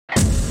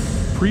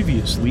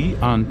Previously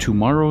on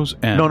Tomorrow's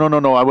End. No.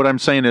 What I'm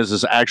saying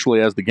is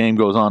actually as the game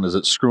goes on, is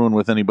it screwing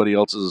with anybody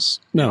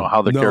else's,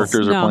 how the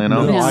characters are playing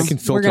out? No, I can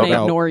filter We're gonna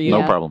out. ignore you.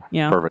 No problem.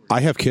 Yeah. Perfect.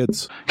 I have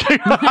kids.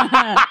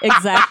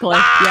 Exactly.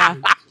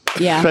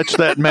 Yeah. Fetch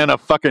that man a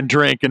fucking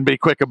drink and be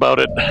quick about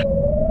it.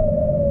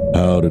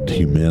 How did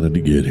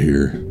humanity get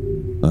here?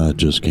 I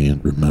just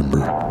can't remember.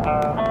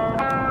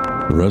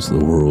 The rest of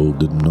the world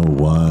didn't know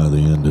why the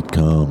end had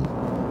come.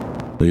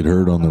 They'd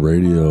heard on the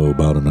radio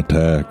about an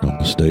attack on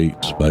the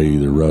States by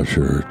either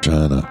Russia or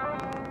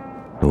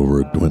China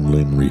over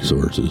dwindling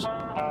resources.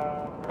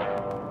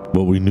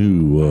 What we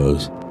knew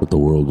was that the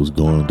world was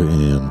going to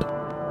end,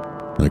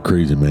 and a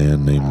crazy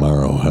man named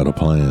Morrow had a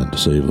plan to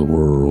save the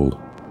world.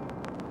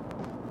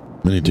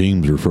 Many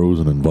teams were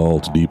frozen in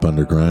vaults deep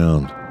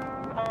underground,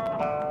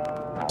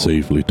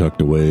 safely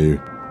tucked away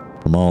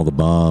from all the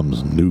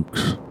bombs and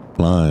nukes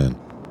flying,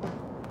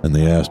 and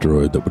the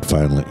asteroid that would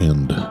finally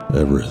end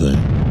everything.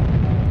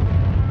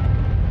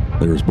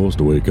 They were supposed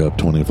to wake up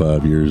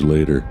 25 years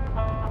later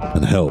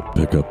and help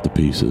pick up the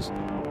pieces,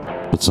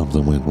 but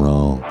something went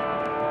wrong,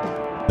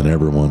 and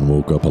everyone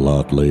woke up a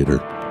lot later,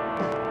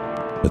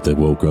 if they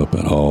woke up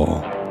at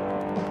all.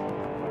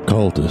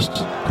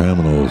 Cultists,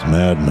 criminals,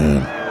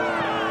 madmen,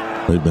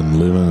 they've been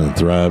living and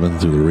thriving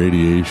through the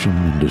radiation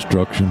and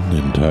destruction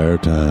the entire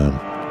time.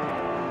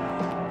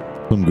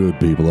 Some good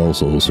people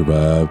also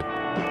survived.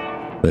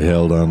 They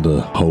held on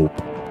to hope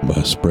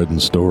by spreading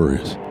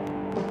stories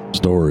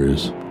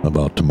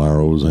about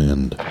tomorrow's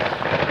end.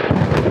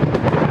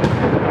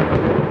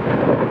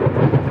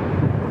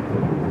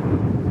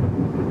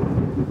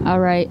 All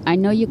right, I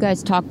know you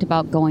guys talked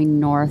about going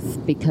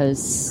north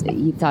because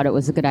you thought it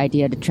was a good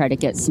idea to try to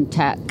get some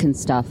tech and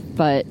stuff,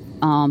 but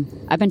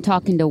I've been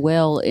talking to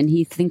Will, and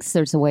he thinks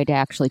there's a way to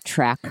actually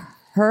track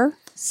her.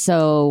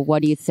 So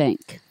what do you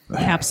think?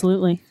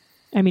 Absolutely.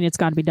 I mean, it's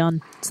got to be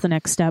done. It's the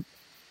next step.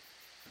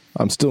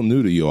 I'm still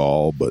new to you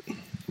all, but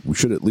we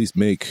should at least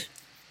make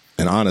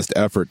an honest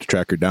effort to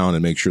track her down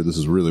and make sure this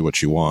is really what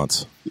she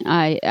wants.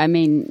 I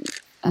mean,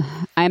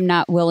 I'm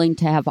not willing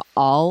to have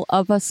all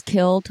of us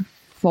killed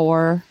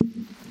for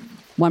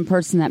one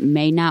person that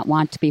may not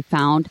want to be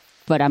found,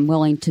 but I'm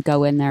willing to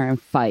go in there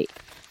and fight.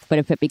 But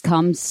if it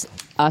becomes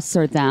us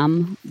or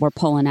them, we're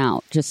pulling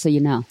out, just so you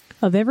know.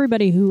 Of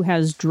everybody who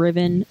has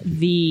driven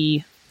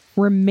the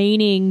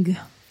remaining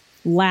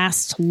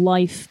last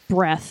life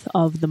breath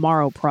of the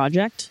Morrow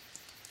Project,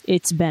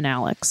 it's been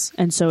Alex.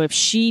 And so if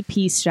she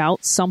pieced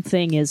out,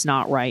 something is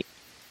not right.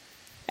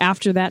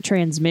 After that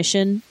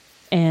transmission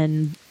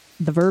and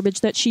the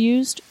verbiage that she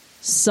used,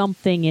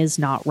 something is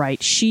not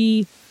right.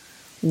 She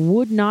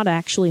would not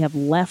actually have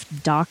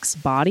left Doc's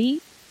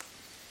body.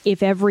 If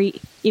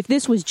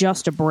this was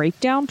just a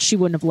breakdown, she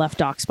wouldn't have left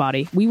Doc's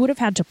body. We would have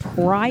had to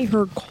pry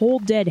her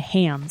cold dead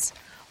hands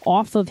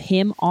off of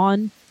him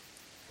on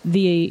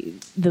the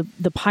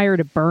pyre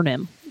to burn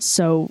him.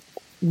 So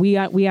we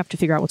have to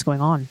figure out what's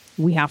going on.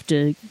 We have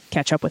to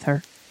catch up with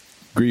her.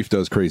 Grief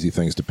does crazy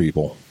things to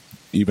people.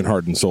 Even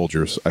hardened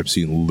soldiers I've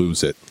seen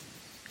lose it.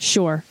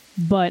 Sure,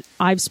 but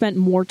I've spent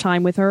more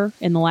time with her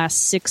in the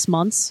last 6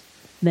 months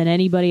than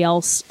anybody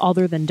else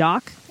other than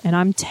Doc, and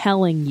I'm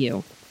telling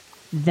you,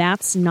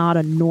 that's not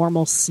a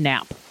normal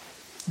snap.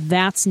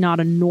 That's not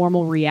a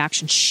normal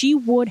reaction. She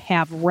would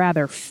have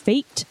rather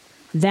faked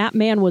that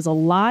man was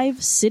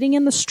alive, sitting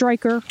in the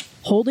striker,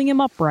 holding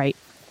him upright,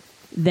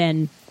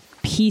 than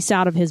piece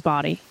out of his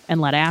body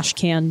and let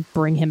Ashcan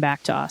bring him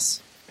back to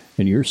us.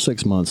 And your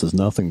 6 months is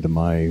nothing to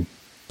my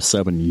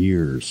 7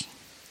 years.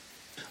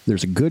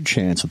 There's a good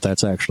chance that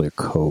that's actually a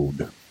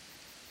code.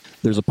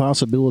 There's a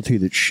possibility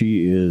that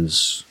she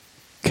is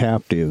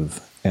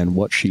captive, and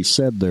what she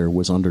said there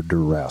was under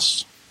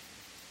duress.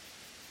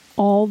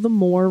 All the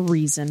more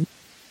reason.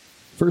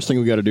 First thing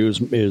we got to do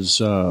is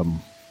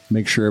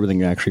make sure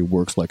everything actually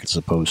works like it's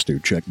supposed to.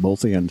 Check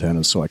both the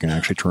antennas so I can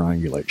actually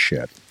triangulate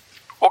shit.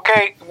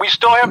 Okay, we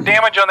still have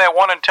damage on that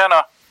one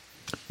antenna.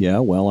 Yeah,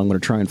 well, I'm going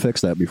to try and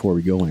fix that before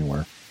we go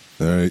anywhere.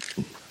 All right.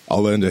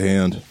 I'll lend a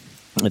hand.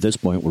 At this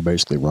point, we're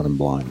basically running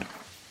blind.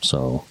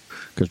 So,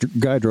 because the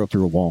guy drove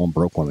through a wall and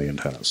broke one of the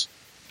antennas.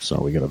 So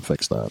we got to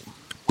fix that.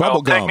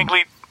 Well,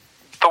 technically,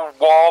 the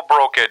wall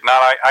broke it,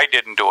 not I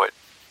didn't do it.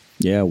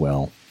 Yeah,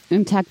 well.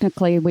 And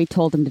technically, we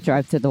told him to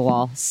drive through the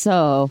wall,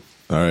 so...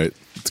 All right,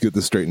 let's get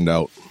this straightened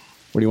out.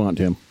 What do you want,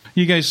 Tim?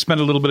 You guys spent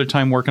a little bit of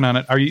time working on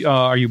it. Are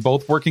you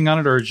both working on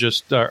it, or is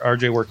just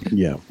RJ working?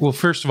 Yeah. Well,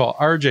 first of all,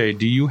 RJ,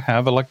 do you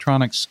have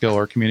electronics skill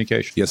or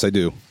communication? Yes, I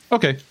do.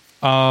 Okay.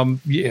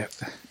 Yeah.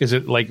 Is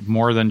it like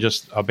more than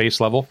just a base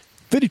level?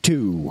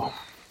 52.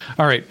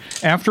 All right.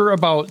 After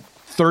about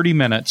 30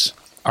 minutes,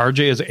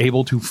 RJ is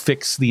able to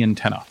fix the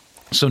antenna.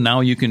 So now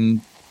you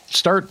can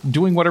start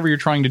doing whatever you're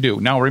trying to do.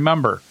 Now,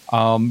 remember,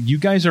 you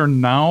guys are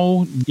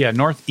now,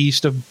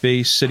 northeast of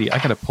Bay City. I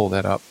got to pull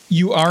that up.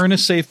 You are in a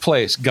safe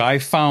place. Guy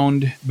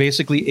found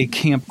basically a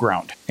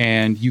campground,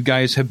 and you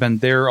guys have been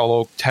there,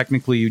 although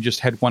technically you just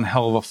had one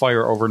hell of a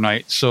fire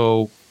overnight.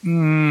 So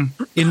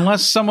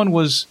unless someone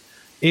was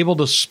able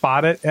to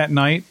spot it at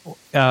night,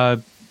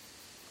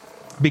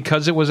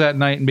 because it was at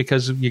night and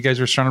because you guys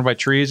were surrounded by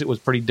trees, it was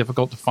pretty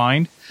difficult to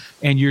find,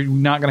 and you're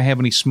not going to have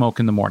any smoke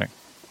in the morning.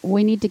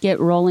 We need to get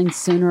rolling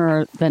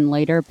sooner than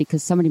later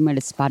because somebody might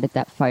have spotted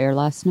that fire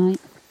last night.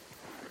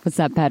 Was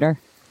that better?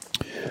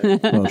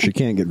 Well, she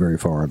can't get very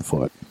far on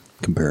foot,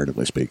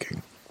 comparatively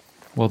speaking.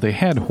 Well, they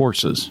had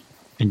horses,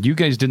 and you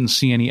guys didn't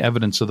see any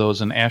evidence of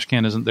those, and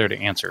Ashcan isn't there to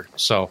answer.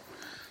 So,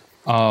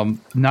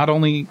 not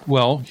only,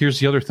 well, here's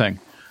the other thing.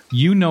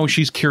 You know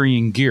she's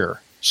carrying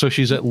gear, so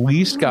she's at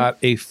least got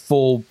a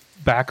full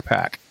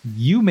backpack.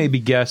 You maybe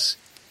guess,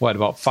 what,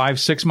 about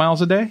 5-6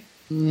 miles a day?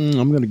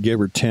 I'm going to give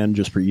her 10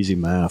 just for easy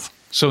math.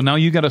 So now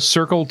you got a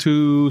circle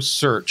to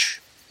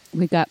search.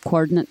 We got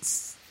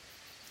coordinates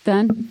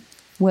then,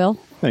 Will?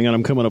 Hang on,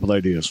 I'm coming up with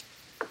ideas.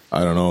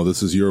 I don't know.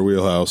 This is your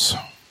wheelhouse.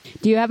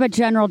 Do you have a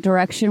general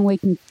direction we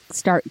can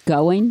start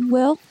going,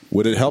 Will?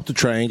 Would it help to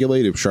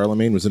triangulate if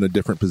Charlemagne was in a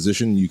different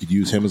position? You could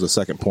use him as a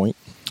second point.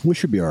 We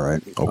should be all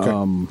right.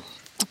 Okay.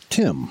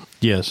 Tim.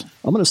 Yes.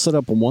 I'm going to set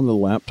up on one of the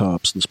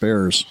laptops, the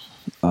spares,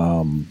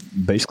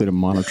 basically to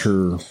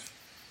monitor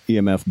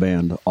EMF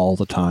band all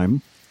the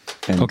time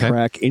and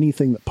track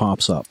anything that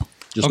pops up.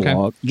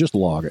 Just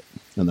log it.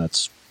 And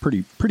that's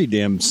pretty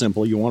damn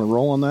simple. You want to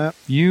roll on that?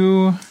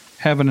 You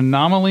have an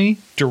anomaly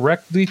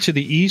directly to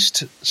the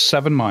east,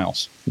 7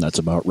 miles. That's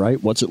about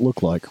right. What's it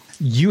look like?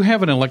 You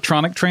have an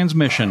electronic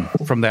transmission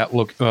from that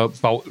look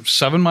about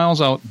 7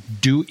 miles out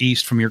due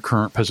east from your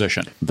current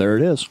position. There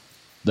it is.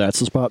 That's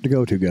the spot to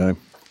go to, Guy.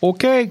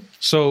 Okay.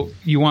 So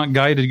you want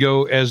Guy to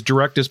go as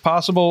direct as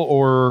possible,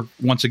 or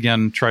once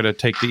again try to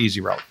take the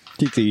easy route?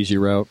 Take the easy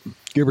route.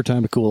 Give her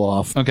time to cool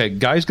off. Okay.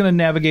 Guy's going to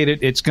navigate it.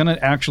 It's going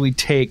to actually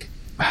take,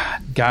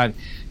 God,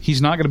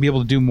 he's not going to be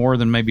able to do more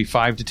than maybe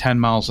 5 to 10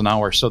 miles an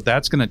hour. So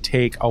that's going to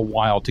take a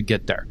while to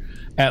get there,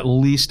 at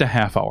least a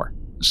half hour.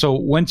 So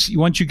once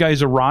you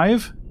guys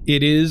arrive,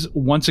 it is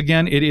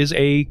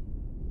a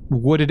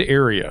wooded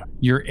area.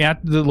 You're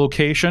at the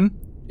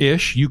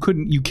location-ish. You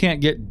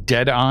can't get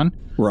dead on.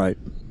 Right.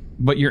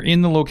 But you're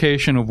in the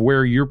location of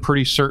where you're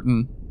pretty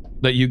certain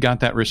that you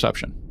got that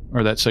reception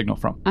or that signal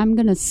from. I'm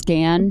going to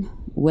scan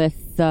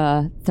with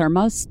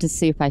Thermos to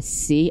see if I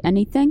see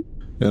anything.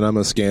 And I'm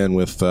going to scan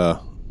with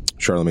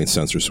Charlemagne's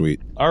sensor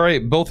suite. All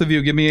right, both of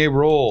you, give me a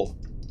roll.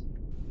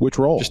 Which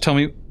roll? Just tell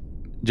me.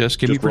 Just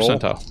give me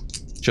percentile.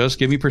 Just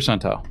give me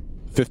percentile.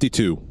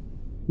 52.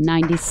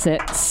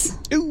 96.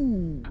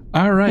 Ooh.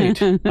 All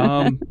right.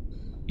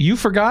 You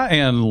forgot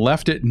and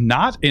left it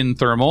not in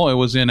thermal. It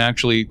was in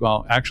actually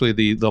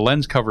the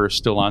lens cover is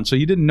still on, so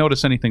you didn't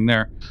notice anything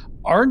there.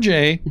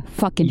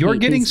 RJ, you're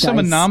getting some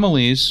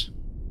anomalies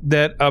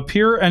that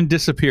appear and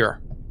disappear.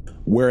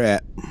 Where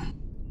at?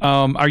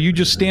 Are you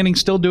just standing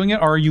still doing it,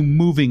 or are you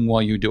moving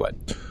while you do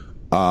it?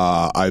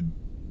 I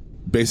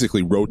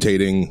basically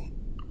rotating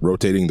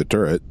the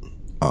turret.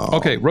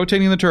 Okay,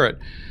 rotating the turret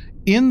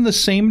in the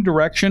same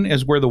direction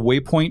as where the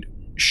waypoint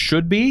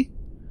should be,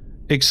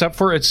 except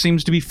for it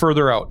seems to be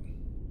further out.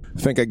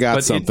 I think I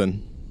got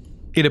something.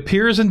 It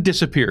appears and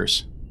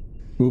disappears.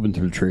 Moving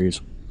through the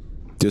trees.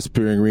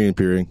 Disappearing,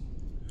 reappearing.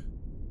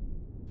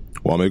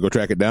 Want me to go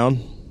track it down?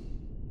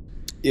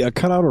 Yeah,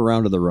 cut out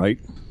around to the right.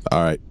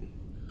 All right.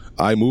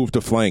 I move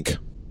to flank.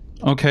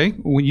 Okay,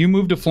 when you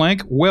move to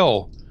flank,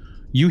 Will,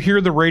 you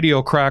hear the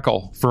radio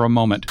crackle for a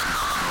moment.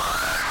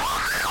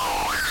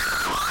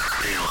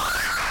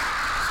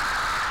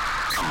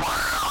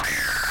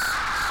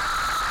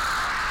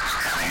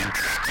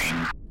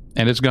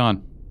 And it's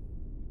gone.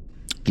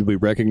 Did we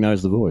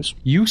recognize the voice?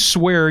 You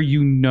swear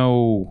you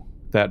know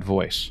that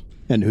voice.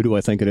 And who do I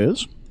think it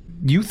is?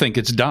 You think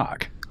it's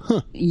Doc.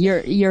 Huh.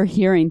 You're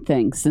hearing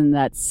things, and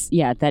that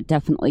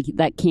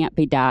can't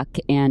be Doc,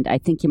 and I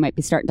think you might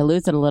be starting to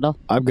lose it a little.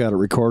 I've got it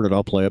recorded.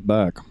 I'll play it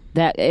back.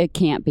 That it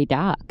can't be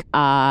Doc.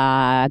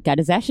 Got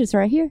his ashes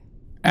right here.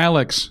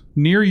 Alex,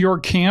 near your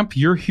camp,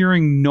 you're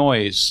hearing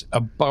noise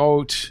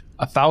about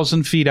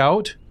 1,000 feet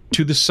out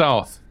to the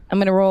south. I'm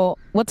going to roll.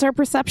 What's our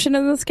perception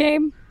in this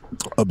game?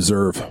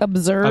 Observe.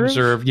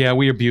 Observe? Yeah,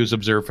 we abuse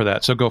observe for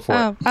that, so go for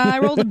it. I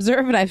rolled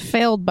observe and I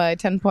failed by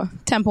 10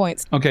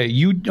 points. Okay,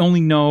 you only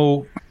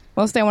know...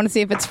 Mostly I want to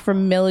see if it's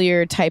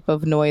familiar type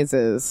of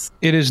noises.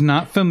 It is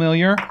not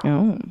familiar,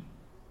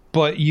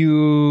 but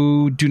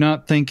you do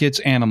not think it's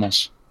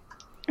animals.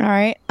 All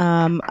right,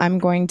 I'm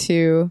going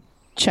to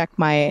check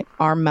my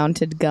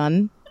arm-mounted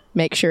gun,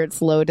 make sure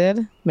it's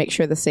loaded, make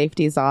sure the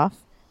safety's off.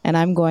 And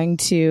I'm going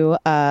to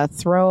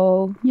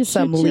throw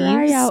some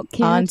leaves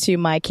onto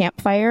my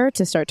campfire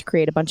to start to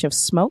create a bunch of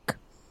smoke.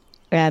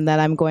 And then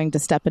I'm going to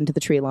step into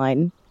the tree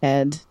line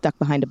and duck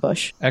behind a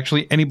bush.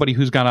 Actually, anybody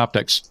who's got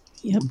optics,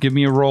 give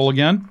me a roll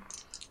again.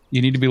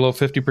 You need to be below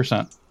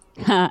 50%.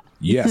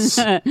 Yes.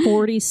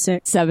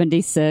 46.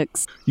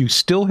 76. You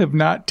still have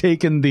not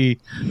taken the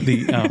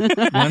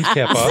lens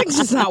cap off. This thing's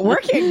just not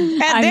working.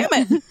 God damn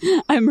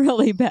it. I'm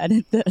really bad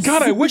at this.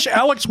 God, I wish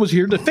Alex was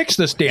here to fix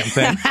this damn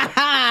thing.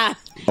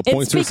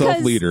 Appoints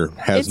herself leader,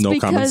 has no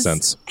common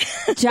sense.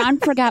 John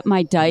forgot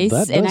my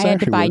dice, and I had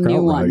to buy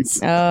new ones.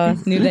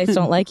 New dice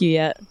don't like you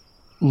yet.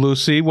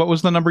 Lucy, what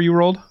was the number you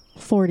rolled?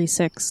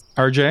 46.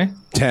 RJ?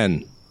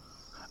 10.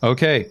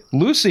 Okay,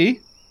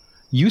 Lucy,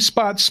 you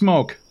spot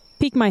smoke.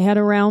 Peek my head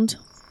around,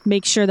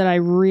 make sure that I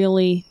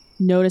really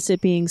notice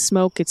it being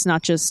smoke. It's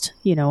not just,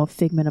 a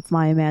figment of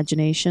my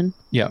imagination.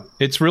 Yeah,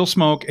 it's real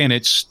smoke, and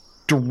it's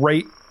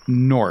straight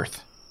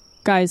north.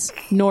 Guys,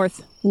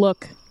 north,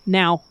 look,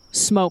 now,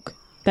 smoke.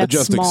 That's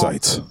Adjusting small.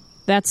 sights.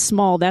 That's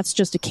small. That's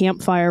just a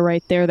campfire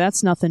right there.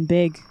 That's nothing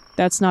big.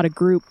 That's not a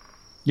group.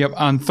 Yep,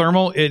 on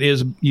thermal, it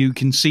is. You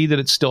can see that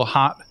it's still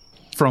hot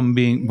from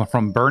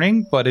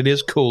burning, but it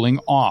is cooling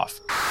off.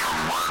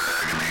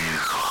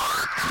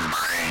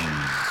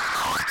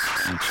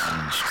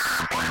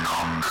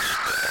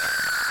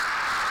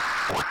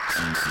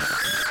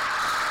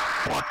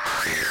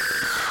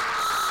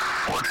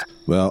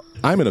 Well,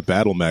 I'm in a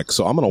battle mech,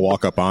 so I'm going to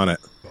walk up on it.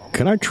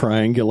 Can I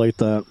triangulate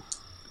that?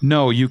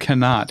 No, you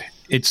cannot.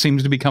 It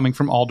seems to be coming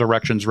from all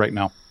directions right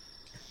now.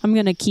 I'm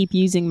going to keep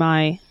using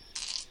my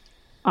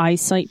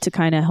eyesight to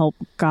kind of help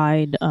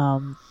guide.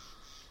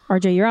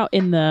 RJ, you're out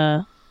in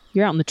the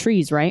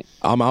trees, right?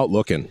 I'm out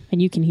looking.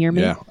 And you can hear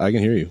me? Yeah, I can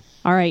hear you.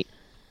 All right.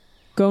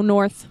 Go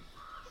north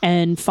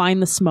and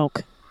find the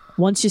smoke.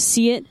 Once you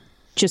see it,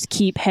 just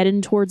keep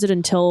heading towards it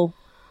until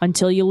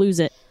you lose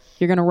it.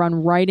 You're going to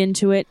run right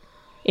into it.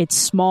 It's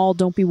small.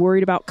 Don't be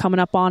worried about coming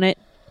up on it.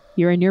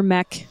 You're in your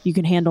mech. You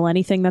can handle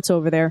anything that's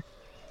over there.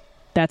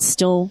 That's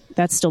still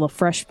a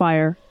fresh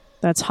fire.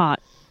 That's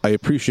hot. I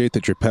appreciate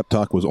that your pep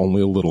talk was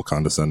only a little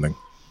condescending.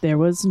 There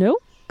was no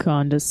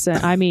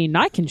condescension. I mean,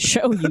 I can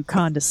show you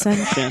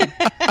condescension.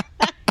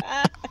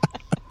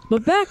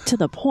 But back to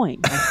the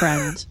point, my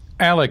friend.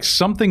 Alex,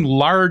 something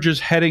large is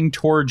heading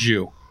towards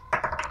you.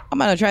 I'm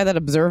going to try that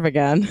observe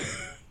again.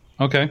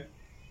 Okay.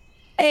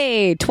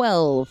 Hey,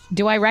 12.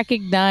 Do I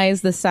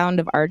recognize the sound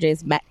of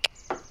RJ's mech?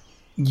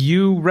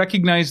 You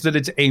recognize that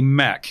it's a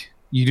mech.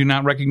 You do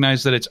not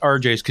recognize that it's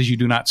RJ's because you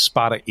do not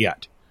spot it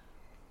yet.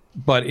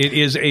 But it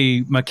is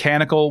a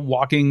mechanical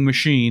walking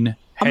machine.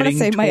 I'm going to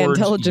say my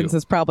intelligence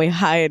is probably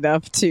high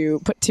enough to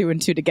put 2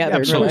 and 2 together.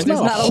 Absolutely.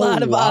 There's not a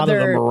lot of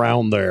them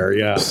around there,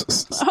 yeah.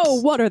 Oh,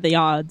 what are the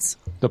odds?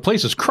 The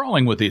place is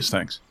crawling with these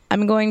things.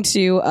 I'm going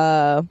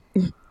to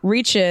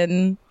reach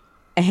in,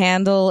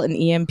 handle an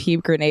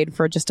EMP grenade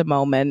for just a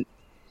moment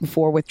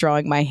before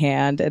withdrawing my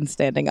hand and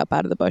standing up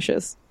out of the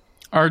bushes.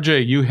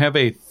 RJ, you have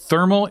a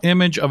thermal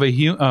image of a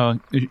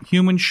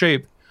human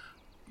shape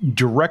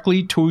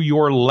directly to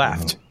your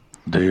left.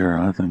 Dear,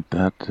 I think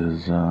that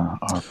is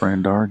our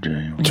friend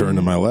RJ. Turn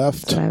to my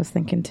left. That's what I was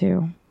thinking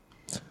too.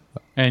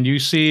 And you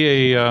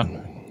see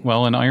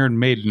an Iron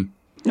Maiden.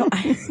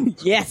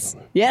 Yes,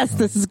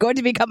 this is going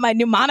to become my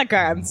new moniker.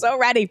 I'm so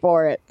ready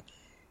for it.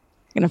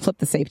 I'm going to flip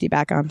the safety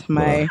back onto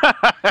my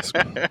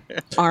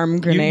arm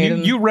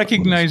grenade. You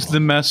recognize the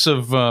mess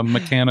of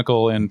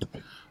mechanical and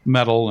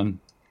metal and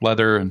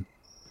leather. And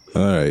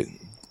all right.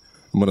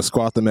 I'm going to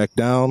squat the mech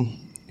down,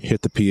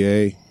 hit the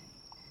PA.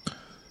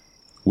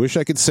 Wish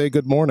I could say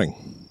good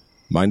morning.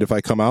 Mind if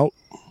I come out?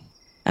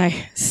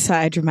 I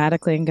sigh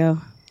dramatically and go,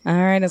 all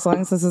right, as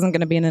long as this isn't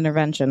going to be an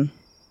intervention.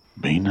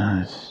 Be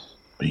nice.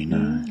 Be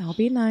nice. I'll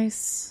be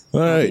nice. All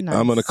right,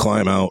 I'm going to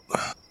climb out.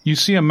 You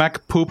see a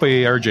mech poop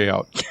a RJ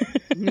out.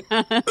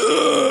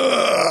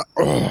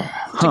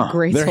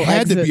 There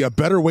had to be a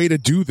better way to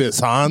do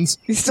this, Hans.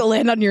 You still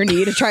land on your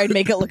knee to try and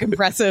make it look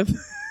impressive.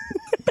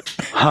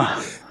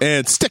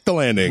 And stick the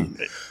landing.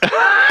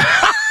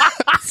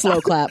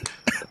 Slow clap.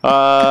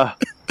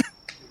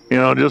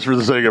 Just for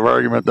the sake of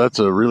argument, that's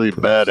a really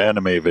bad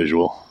anime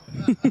visual.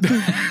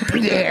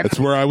 That's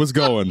where I was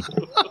going.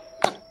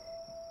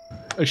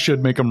 I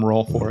should make him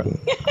roll for it.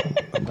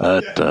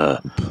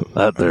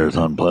 That there is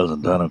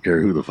unpleasant. I don't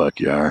care who the fuck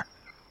you are.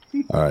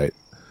 All right.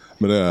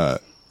 I'm going to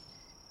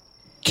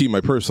keep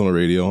my personal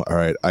radio. All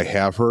right. I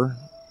have her.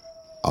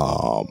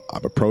 I'm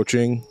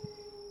approaching.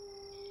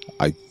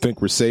 I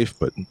think we're safe,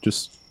 but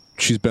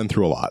she's been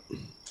through a lot.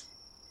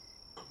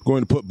 I'm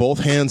going to put both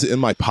hands in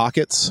my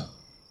pockets,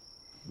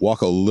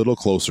 walk a little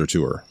closer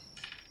to her.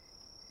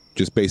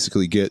 Just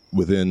basically get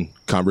within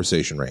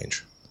conversation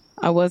range.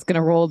 I was going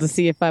to roll to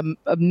see if I'm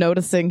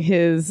noticing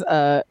his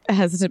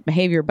hesitant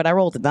behavior, but I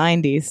rolled a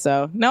 90,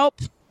 so nope.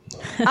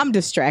 I'm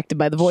distracted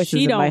by the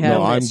voices in my head.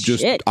 No,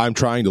 I'm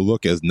trying to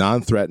look as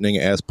non-threatening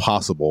as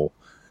possible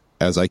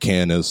as I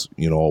can as,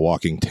 a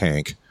walking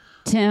tank.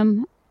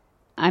 Tim,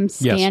 I'm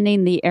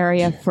scanning the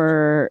area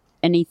for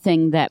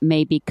anything that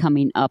may be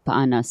coming up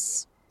on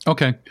us.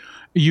 Okay.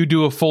 You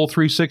do a full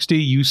 360.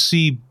 You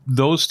see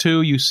those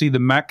two. You see the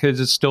mech because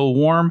it's still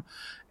warm.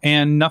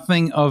 And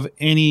nothing of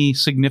any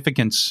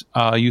significance.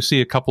 You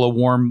see a couple of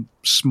warm,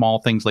 small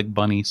things like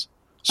bunnies,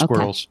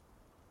 squirrels,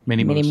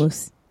 mini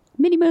moose.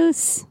 Mini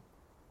moose.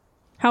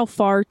 How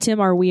far,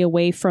 Tim, are we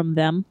away from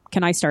them?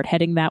 Can I start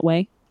heading that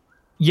way?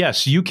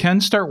 Yes, you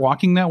can start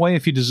walking that way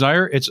if you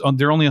desire.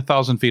 They're only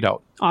 1,000 feet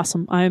out.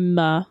 Awesome.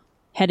 I'm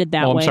headed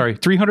that way. Oh, I'm sorry.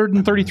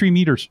 333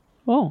 meters.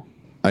 Oh.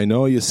 I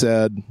know you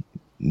said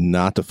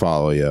not to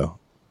follow you,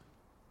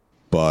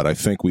 but I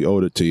think we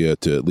owed it to you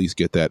to at least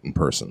get that in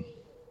person.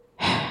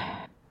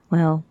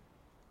 Well,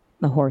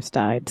 the horse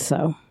died,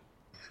 so.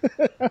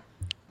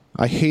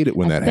 I hate it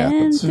when that Been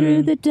happens.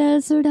 through the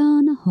desert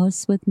on a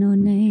horse with no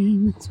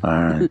name. All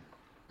right.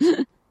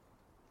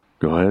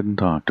 Go ahead and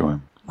talk to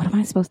him. What am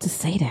I supposed to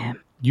say to him?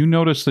 You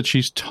notice that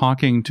she's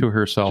talking to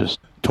herself. Just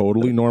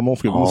Totally normal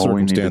given the all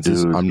we need to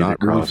circumstances. do is I'm get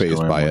not really across to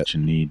phased him by what it. you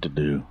need to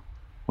do,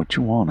 what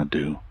you want to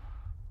do,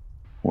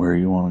 where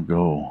you want to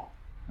go,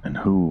 and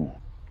who.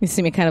 You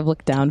see me kind of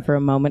look down for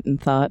a moment in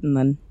thought and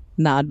then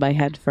nod my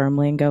head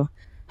firmly and go,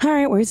 all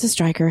right, where's the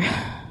striker?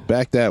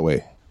 Back that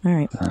way. All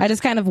right. I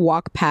just kind of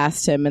walk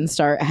past him and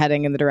start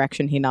heading in the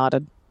direction he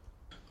nodded.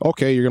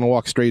 Okay, you're going to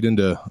walk straight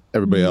into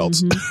everybody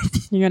else.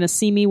 You're going to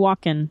see me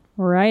walking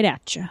right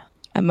at you.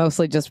 I'm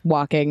mostly just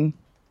walking,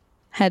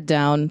 head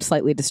down,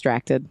 slightly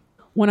distracted.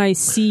 When I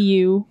see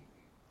you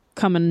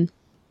coming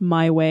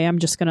my way, I'm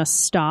just going to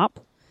stop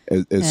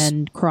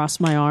and cross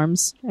my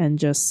arms and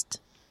just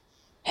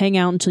hang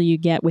out until you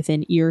get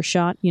within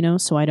earshot,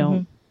 so I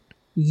don't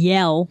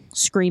yell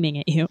screaming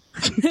at you.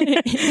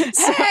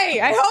 Hey,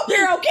 I hope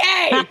you're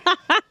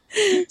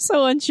okay!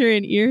 So once you're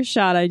in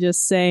earshot, I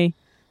just say,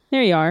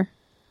 there you are.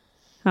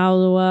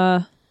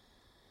 How's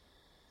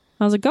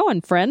it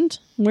going, friend?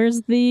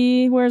 Where's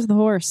the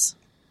horse?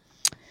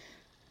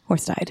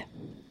 Horse died.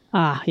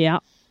 Ah, yeah.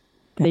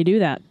 They do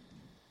that.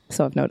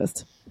 So I've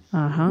noticed.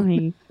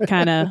 He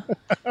kind of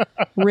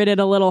rid it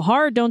a little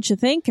hard, don't you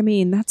think? I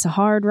mean, that's a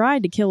hard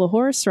ride to kill a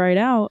horse right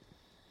out.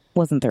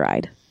 Wasn't the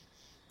ride.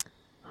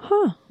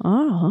 Huh.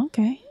 Oh,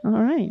 okay. All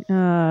right.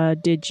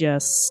 Did you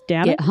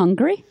stab Get it?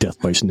 hungry? Death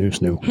by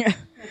snoo.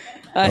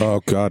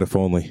 Oh, God, if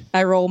only.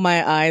 I roll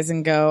my eyes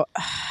and go,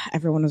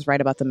 everyone was right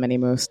about the mini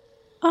moose.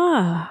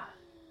 Ah.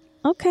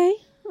 Okay.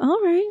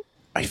 All right.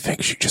 I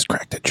think she just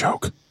cracked a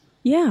joke.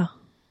 Yeah.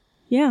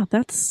 Yeah,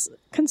 that's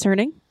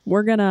concerning.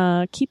 We're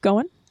gonna keep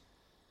going.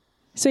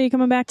 So you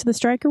coming back to the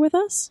striker with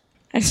us?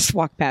 I just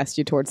walk past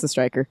you towards the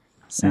striker.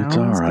 It's all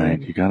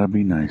right. You got to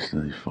be nice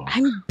to these folks.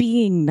 I'm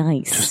being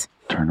nice. Just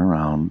turn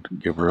around,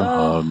 give her a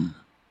hug.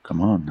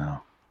 Come on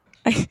now.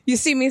 You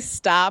see me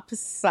stop,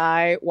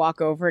 sigh,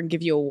 walk over, and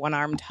give you a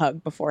one-armed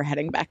hug before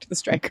heading back to the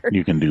striker.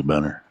 You can do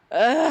better.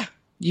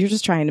 You're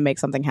just trying to make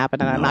something happen,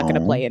 and I'm not going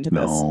to play into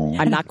this.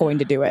 I'm not going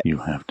to do it. You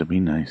have to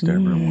be nice to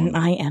everyone.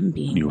 I am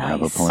being You nice.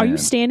 have a plan. Are you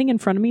standing in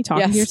front of me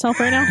talking to yourself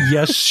right now?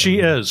 Yes, she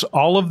is.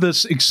 All of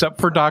this,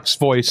 except for Doc's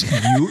voice,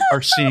 you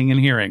are seeing and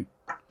hearing.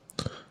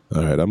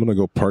 All right, I'm going to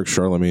go park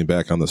Charlemagne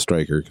back on the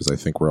striker because I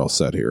think we're all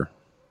set here.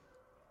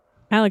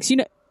 Alex, you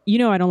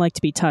know I don't like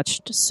to be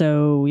touched,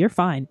 so you're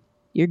fine.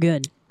 You're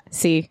good.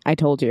 See, I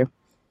told you.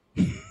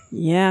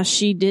 Yeah,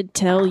 she did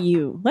tell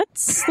you.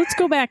 Let's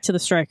go back to the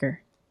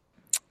striker.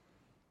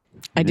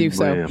 I do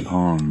so. Midway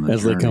upon the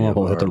As they journey come up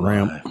of at the our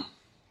ramp. life,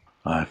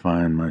 I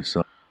find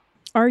myself.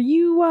 Are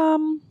you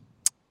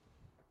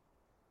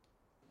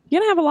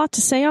gonna have a lot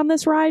to say on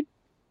this ride?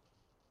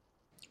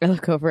 I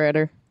look over at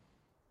her.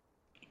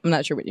 I'm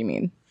not sure what you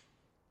mean.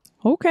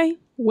 Okay.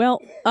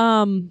 Well,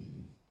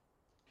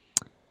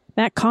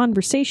 that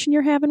conversation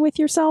you're having with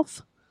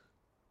yourself,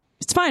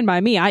 it's fine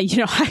by me. I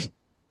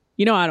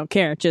don't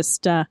care.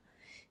 Just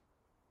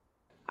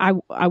I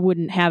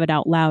wouldn't have it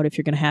out loud if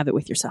you're going to have it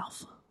with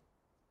yourself.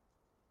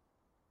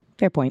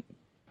 Fair point.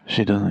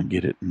 She doesn't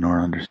get it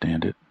nor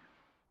understand it.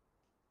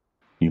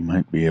 You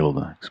might be able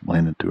to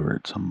explain it to her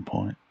at some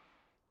point.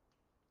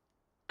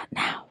 Not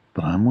now.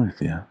 But I'm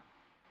with you.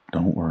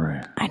 Don't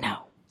worry. I know.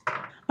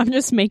 I'm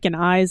just making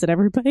eyes at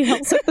everybody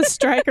else at the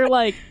striker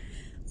like,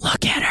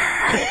 look at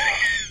her.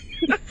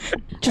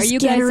 Are you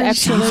guys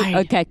actually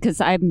okay?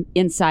 Because I'm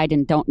inside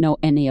and don't know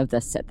any of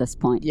this at this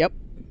point. Yep.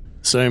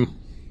 Same.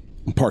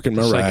 I'm parking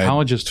my The ride.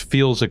 psychologist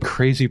feels a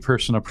crazy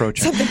person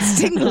approaching. Something's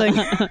tingling.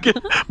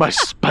 My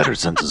spider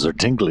senses are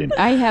tingling.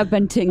 I have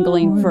been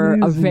tingling for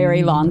a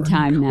very long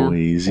time now.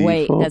 Crazy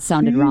Wait, that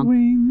sounded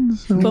wrong.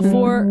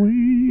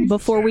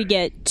 Before we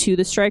get to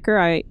the striker,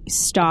 I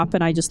stop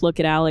and I just look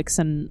at Alex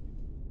and,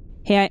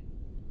 hey,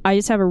 I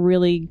just have a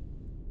really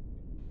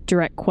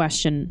direct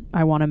question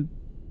I want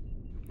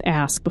to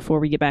ask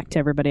before we get back to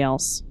everybody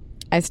else.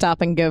 I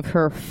stop and give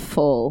her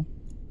full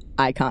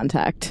eye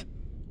contact.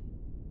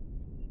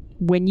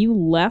 When you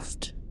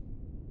left,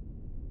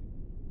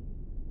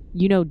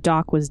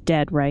 Doc was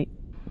dead, right?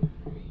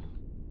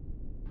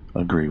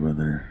 Agree with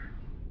her.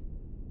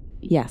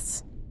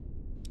 Yes.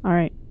 All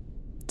right.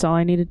 That's all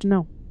I needed to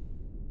know.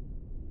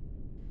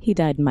 He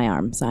died in my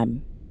arms.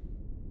 I'm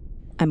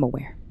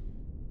aware.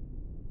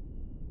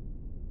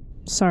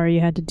 Sorry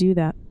you had to do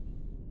that.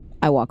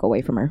 I walk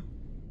away from her.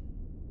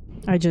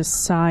 Hmm. I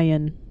just sigh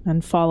and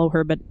follow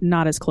her, but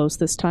not as close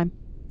this time.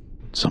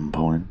 At some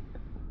point,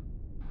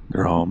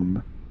 they're all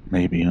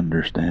maybe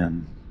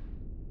understand.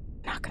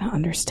 Not gonna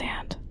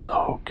understand.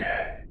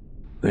 Okay.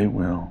 They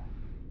will.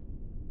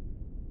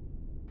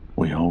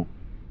 We hope.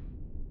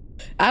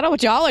 I don't know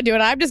what y'all are doing.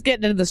 I'm just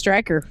getting into the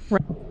striker.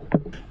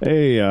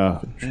 Hey,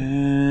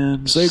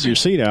 And saved your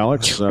seat,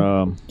 Alex.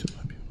 How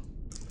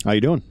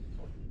you doing?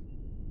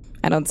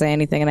 I don't say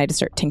anything, and I just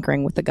start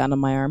tinkering with the gun on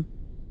my arm.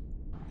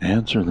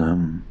 answer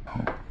them,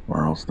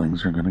 or else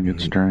things are going to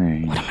get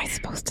strange. What am I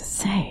supposed to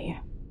say?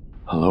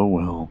 Hello,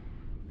 Will.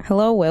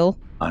 Hello, Will.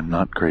 I'm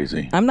not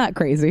crazy. I'm not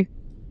crazy.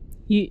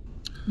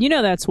 You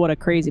know that's what a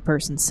crazy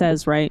person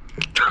says, right?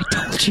 I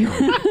told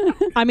you.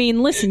 I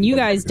mean, listen, you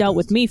guys dealt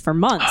with me for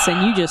months,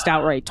 and you just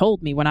outright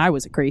told me when I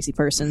was a crazy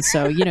person,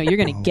 so, you're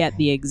going to get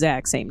the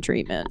exact same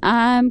treatment.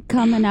 I'm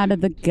coming out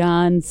of the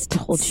guns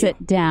to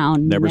sit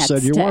down Never next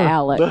said you to were.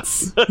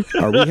 Alex.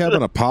 Are we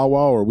having a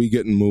powwow or are we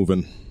getting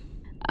moving?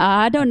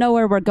 I don't know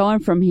where we're going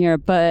from here,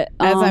 but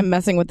As I'm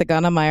messing with the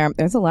gun on my arm,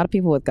 there's a lot of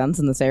people with guns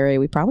in this area.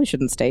 We probably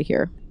shouldn't stay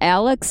here.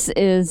 Alex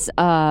is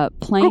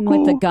playing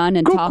with the gun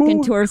and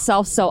talking to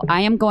herself, so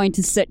I am going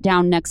to sit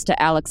down next to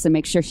Alex and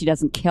make sure she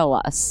doesn't kill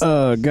us.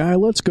 Guy,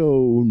 let's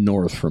go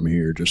north from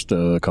here, just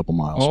a couple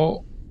miles.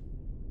 Oh,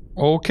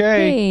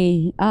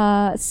 okay. Hey,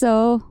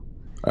 so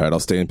All right, I'll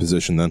stay in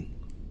position then.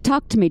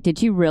 talk to me.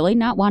 Did you really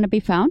not want to be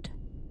found?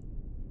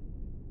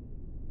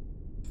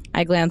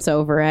 I glance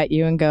over at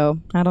you and go,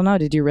 I don't know,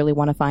 did you really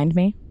want to find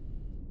me?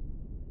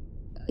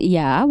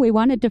 Yeah, we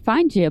wanted to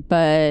find you,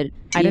 but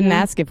I didn't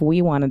ask if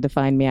we wanted to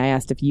find me. I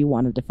asked if you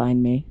wanted to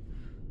find me.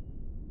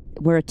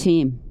 We're a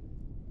team.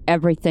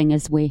 Everything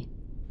is we.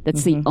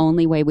 That's the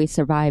only way we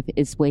survive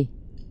is we.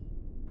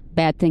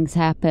 Bad things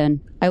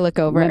happen. I look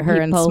over when at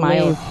her and people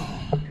smile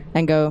leave.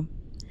 and go,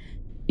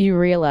 you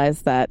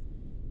realize that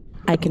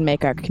I can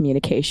make our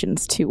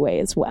communications two-way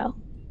as well,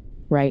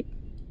 right?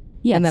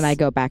 Yes. And then I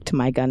go back to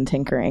my gun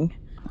tinkering.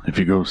 If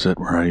you go sit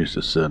where I used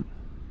to sit,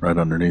 right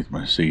underneath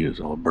my seat is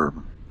all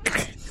bourbon.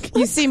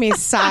 You see me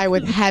sigh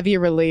with heavy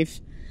relief,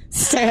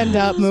 stand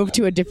up, move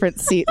to a different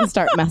seat, and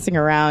start messing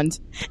around.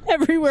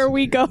 Everywhere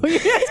we go, you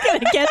guys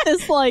gonna get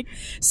this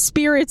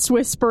spirits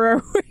whisperer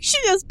where she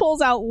just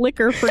pulls out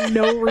liquor for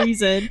no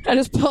reason. I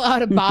just pull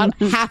out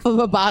half of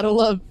a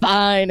bottle of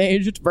fine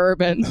aged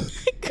bourbon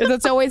because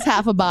it's always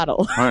half a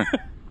bottle. Right.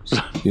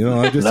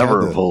 I just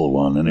Never had a full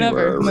one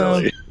anywhere, Never, no.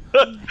 really.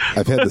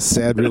 I've had the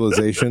sad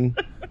realization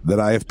that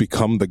I have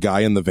become the guy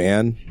in the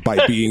van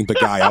by being the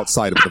guy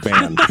outside of the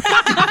van.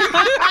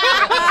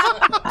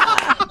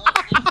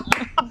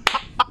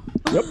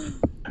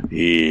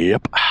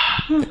 Yep.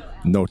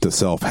 Note to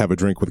self, have a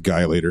drink with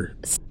Guy later.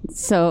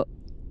 So,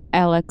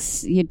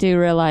 Alex, you do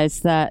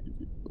realize that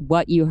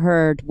what you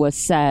heard was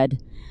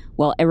said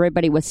while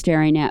everybody was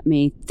staring at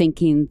me,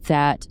 thinking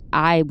that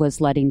I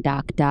was letting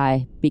Doc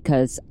die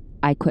because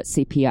I quit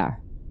CPR.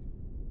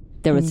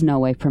 There was no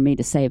way for me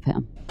to save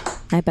him.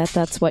 I bet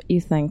that's what you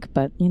think,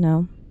 but,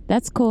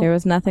 That's cool. there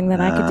was nothing that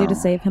I could do to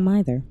save him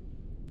either.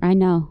 I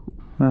know.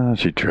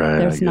 She tried,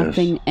 There's I guess.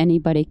 nothing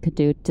anybody could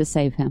do to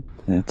save him.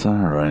 It's all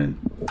right.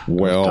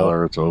 Well- Just tell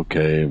her it's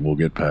okay. We'll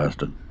get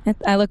past it.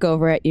 I look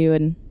over at you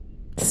and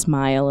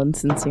smile and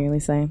sincerely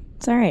say,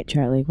 it's all right,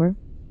 Charlie. We're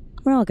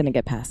all going to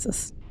get past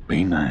this.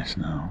 Be nice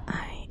now.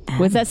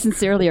 Was that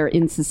sincerely or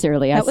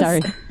insincerely? I'm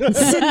sorry.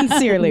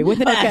 Sincerely,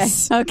 with an Okay.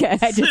 S. Okay,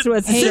 I just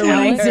was Hey, sure when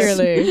I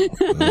heard.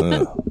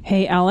 sincerely.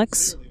 Hey,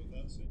 Alex.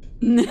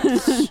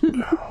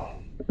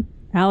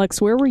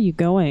 Alex, where were you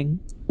going?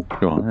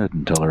 Go ahead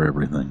and tell her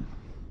everything.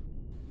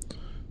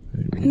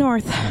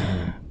 North.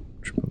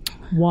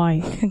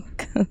 Why?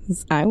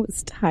 Because I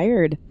was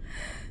tired.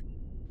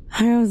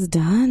 I was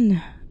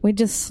done. We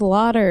just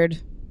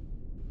slaughtered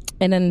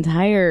an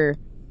entire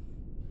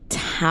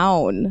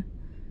town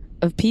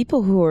of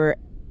people who were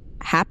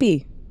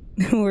happy,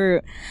 who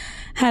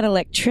had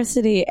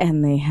electricity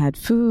and they had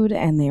food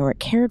and they were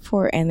cared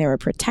for and they were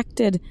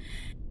protected.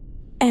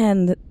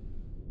 And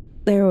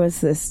there was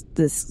this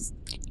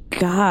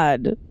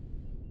god,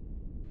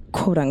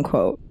 quote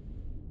unquote,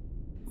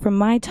 from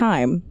my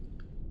time,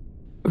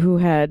 who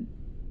had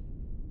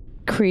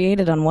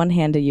created on one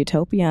hand a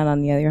utopia and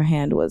on the other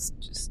hand was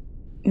just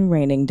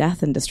raining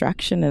death and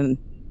destruction, and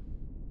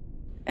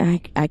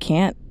I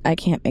can't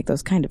make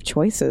those kind of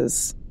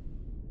choices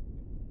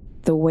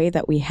the way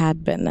that we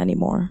had been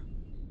anymore.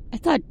 I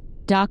thought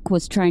Doc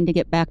was trying to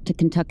get back to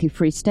Kentucky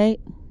Free State.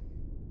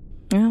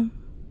 Yeah,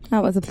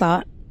 that was a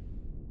thought.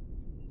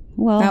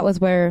 Well, That was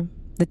where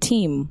the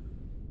team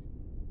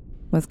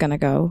was gonna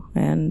go,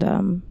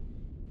 and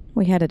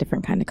we had a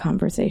different kind of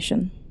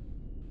conversation.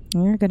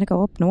 We were gonna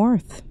go up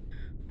north,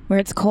 where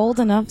it's cold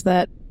enough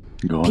that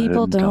Go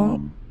people ahead and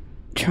don't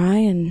try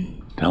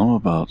and tell them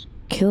about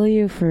kill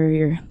you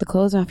for the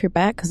clothes off your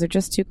back because they're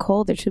just too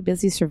cold. They're too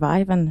busy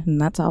surviving,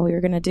 and that's all we were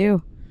gonna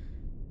do.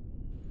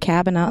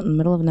 Cabin out in the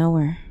middle of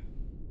nowhere,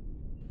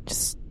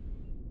 just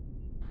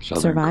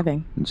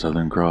surviving. And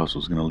Southern Cross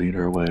was going to lead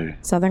our way.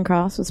 Southern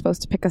Cross was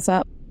supposed to pick us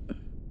up.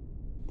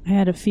 I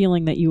had a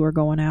feeling that you were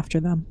going after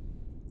them.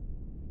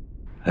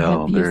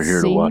 Hell, Have you they're here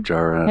to seen- watch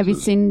our asses. have you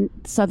seen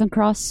Southern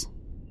Cross?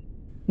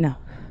 No,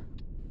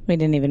 we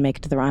didn't even make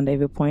it to the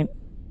rendezvous point.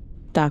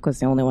 Doc was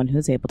the only one who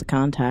was able to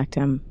contact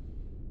him.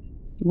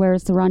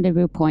 Where's the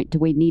rendezvous point? Do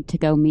we need to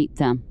go meet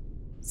them?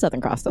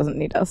 Southern Cross doesn't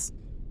need us.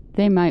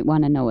 They might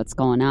want to know what's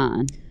going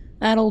on.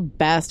 That old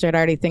bastard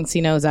already thinks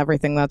he knows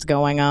everything that's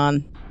going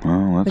on.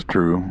 Well, that's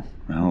true.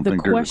 I don't The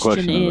think there's a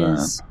question of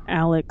is, that.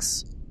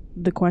 Alex,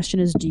 the question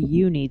is, do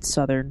you need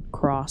Southern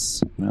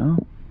Cross?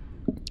 Well,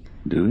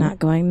 do you? Not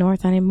going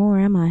north anymore,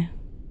 am I?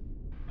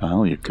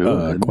 Well, you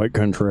could. Quite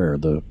contraire.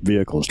 The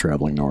vehicle is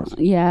traveling north.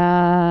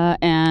 Yeah,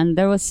 and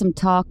there was some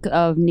talk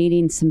of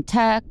needing some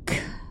tech.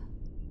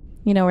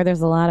 You know where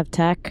there's a lot of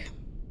tech?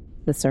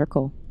 The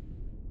Circle.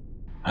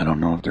 I don't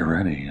know if they're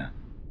ready yet.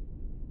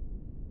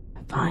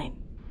 Fine.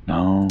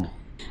 No.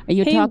 Are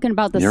you talking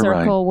about the You're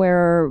circle right.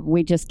 where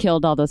we just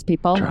killed all those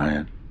people? Try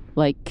it.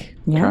 Like,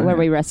 Yeah. where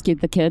we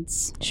rescued the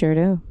kids? Sure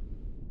do.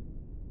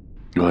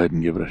 Go ahead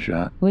and give it a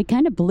shot. We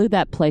kind of blew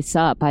that place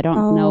up. I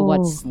don't know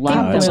what's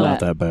left It's of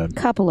not it. that bad.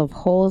 Couple of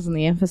holes in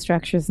the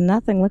infrastructure is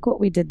nothing. Look what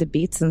we did to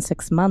Beats in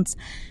 6 months.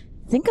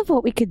 Think of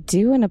what we could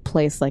do in a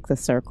place like the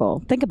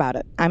Circle. Think about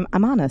it. I'm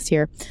honest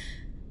here.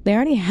 They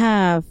already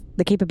have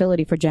the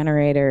capability for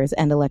generators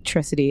and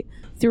electricity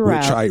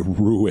throughout. Which I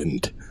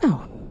ruined.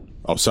 Oh.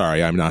 Oh,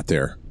 sorry, I'm not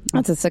there.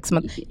 That's a 6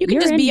 month. You can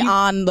You're just in- be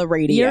on the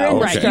radio. you're in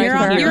Right.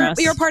 Striker.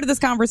 You're part of this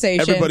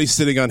conversation. Everybody's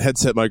sitting on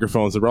headset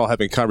microphones, and we're all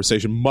having a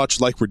conversation, much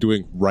like we're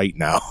doing right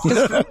now.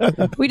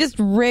 We just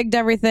rigged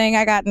everything.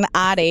 I got an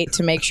odd 8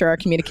 to make sure our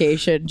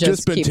communication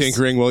Just been keeps...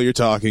 tinkering while you're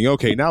talking.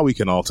 Okay, now we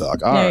can all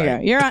talk. All There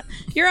right. you go.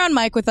 You're on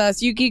mic with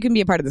us. You can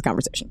be a part of this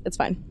conversation. It's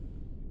fine.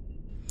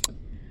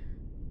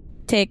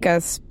 Take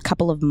us a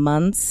couple of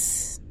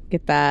months,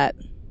 get that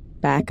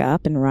back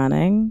up and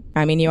running.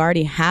 I mean, you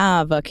already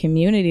have a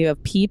community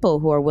of people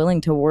who are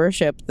willing to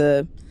worship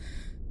the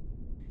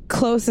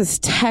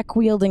closest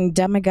tech-wielding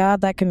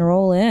demigod that can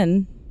roll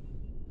in.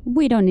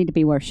 We don't need to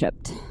be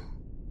worshipped.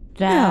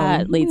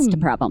 That No. leads to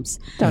problems.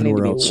 Don't And need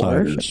to we're be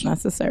outsiders. worshipped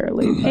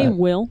necessarily. Hey,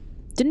 Will,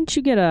 didn't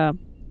you get a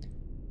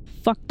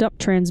fucked up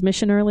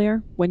transmission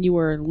earlier when you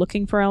were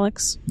looking for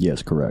Alex?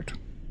 Yes, correct.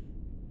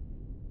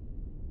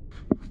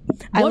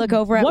 I What- look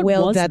over at what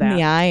Will was dead in that?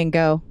 the eye and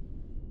go,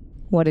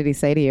 "What did he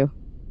say to you?"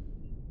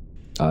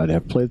 I'd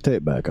have to play the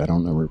tape back. I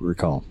don't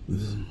recall.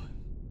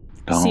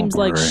 Don't Seems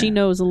like worry. she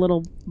knows a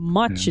little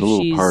much There's if a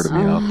little she's... part of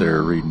me out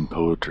there reading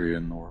poetry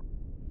and or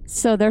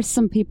So there's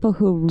some people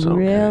who It's okay.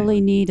 really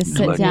need to Would you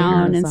sit like to hear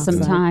down it? and some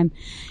Outside. time.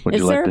 would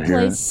Is you there like a to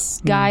hear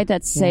place, Guy,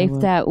 that's Yeah, I safe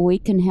would. that we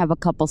can have a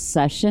couple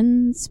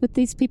sessions with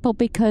these people?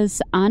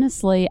 Because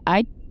honestly,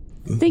 I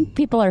think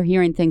people are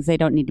hearing things they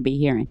don't need to be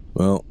hearing.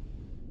 Well,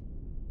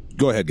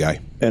 go ahead, Guy.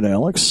 And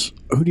Alex,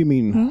 who do you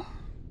mean?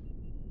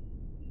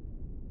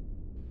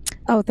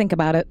 Oh, think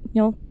about it.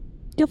 You'll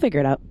figure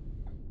it out.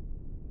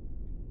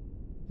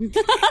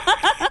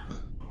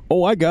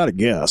 Oh, I got a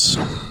guess.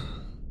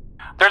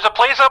 There's a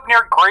place up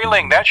near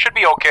Grayling. That should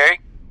be okay.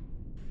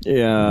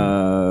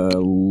 Yeah,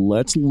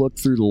 let's look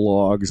through the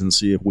logs and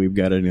see if we've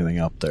got anything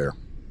up there.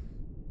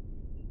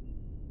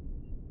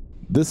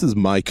 This is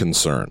my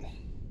concern.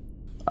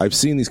 I've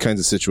seen these kinds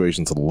of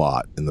situations a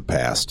lot in the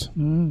past.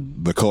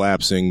 The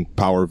collapsing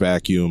power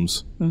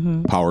vacuums,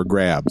 power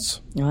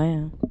grabs. Oh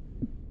yeah.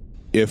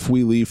 If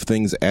we leave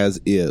things as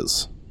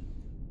is,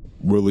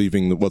 we're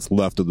leaving what's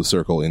left of the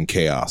circle in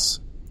chaos.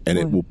 And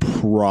it will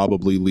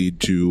probably lead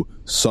to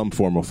some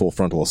form of full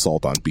frontal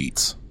assault on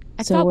Beats.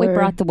 I So thought we we're-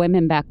 brought the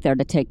women back there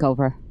to take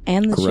over.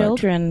 And the Correct.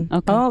 children.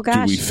 Okay. Oh Do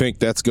gosh. we think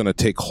that's going to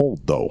take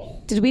hold,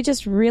 though? Did we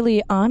just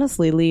really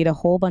honestly lead a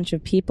whole bunch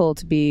of people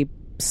to be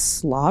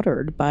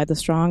slaughtered by the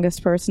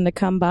strongest person to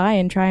come by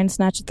and try and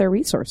snatch at their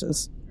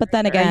resources? But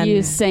then Are again,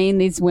 you saying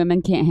these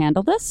women can't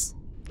handle this?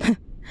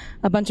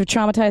 a bunch of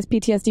traumatized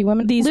PTSD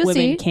women. These Lucy,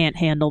 women can't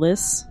handle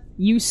this.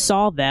 You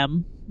saw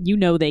them. You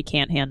know they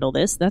can't handle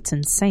this. That's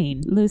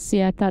insane.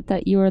 Lucy, I thought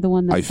that you were the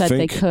one that I said they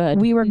think-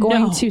 could. we were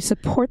going No. to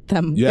support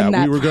them. Yeah, in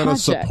that we were going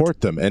to project. support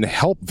them and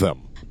help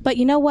them. But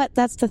you know what?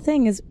 That's the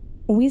thing is,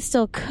 we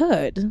still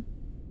could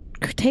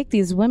take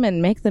these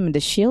women, make them into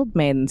shield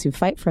maidens who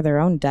fight for their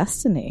own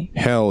destiny.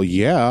 Hell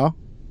yeah.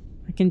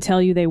 I can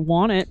tell you they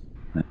want it.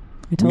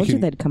 I told you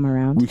can- they'd come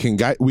around.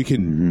 We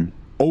can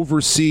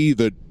oversee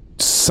the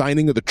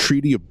signing of the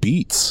Treaty of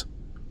Beats.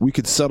 We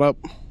could set up.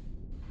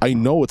 I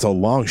know it's a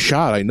long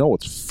shot. I know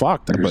it's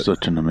fucked, You're but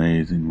such an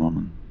amazing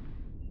woman.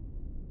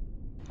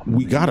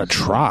 we gotta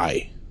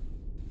try.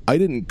 I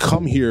didn't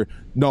come here.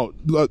 No,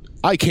 look,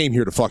 I came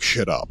here to fuck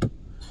shit up,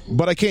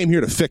 but I came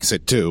here to fix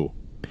it too.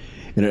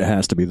 And it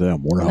has to be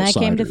them. We're And I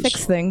outsiders. came to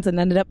fix things and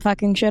ended up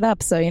fucking shit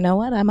up. So you know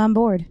what? I'm on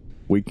board.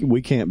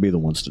 We can't be the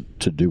ones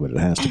to do it. It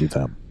has to be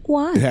them.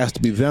 Why? It has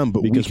to be them,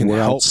 but Because we can we're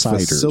help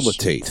outsiders.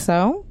 facilitate.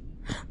 So,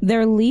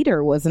 their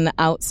leader was an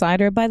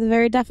outsider by the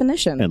very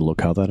definition. And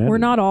look how that ended. We're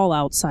not all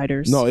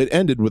outsiders. No, it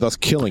ended with us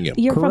killing him.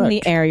 You're from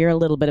the correct. air. You're a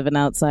little bit of an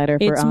outsider,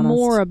 for it's honest.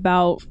 more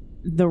about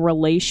the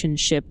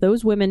relationship.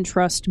 Those women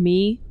trust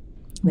me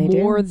They do.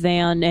 more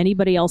than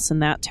anybody else in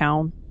that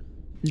town.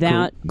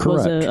 That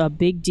was Correct. a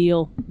big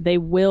deal. They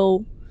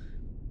will.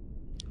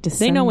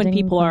 They know when Descending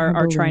people from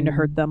are a trying to balloon.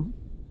 hurt them.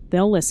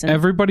 They'll listen.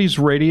 Everybody's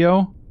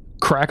radio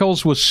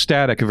crackles with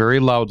static very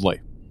loudly.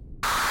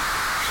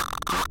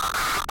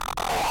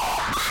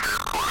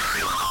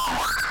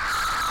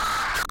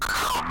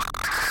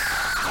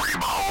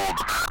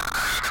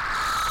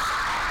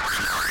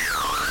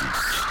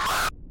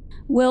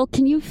 Will,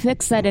 can you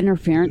fix that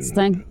interference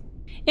thing?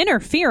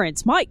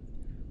 Interference, Mike.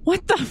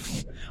 What the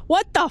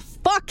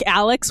fuck,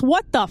 Alex?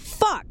 What the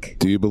fuck?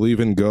 Do you believe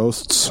in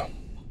ghosts?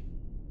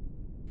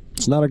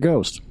 It's not a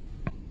ghost.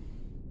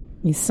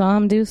 You saw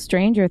him do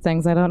Stranger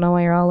Things. I don't know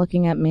why you're all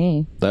looking at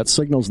me. That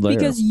signal's there.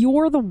 Because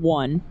you're the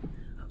one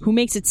who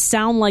makes it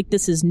sound like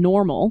this is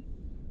normal.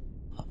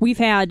 We've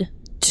had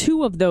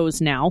 2 of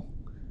those now.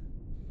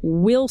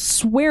 Will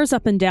swears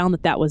up and down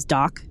that was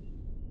Doc.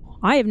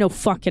 I have no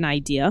fucking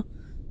idea.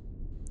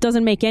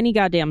 Doesn't make any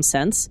goddamn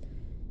sense.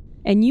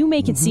 And you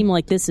make it seem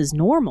like this is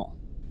normal.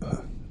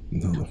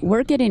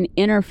 We're getting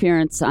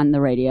interference on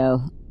the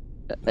radio.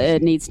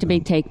 It needs to be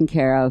taken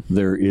care of.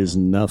 There is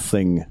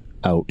nothing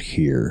out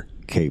here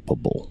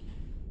capable.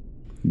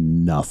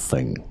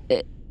 Nothing.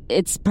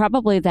 It's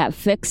probably that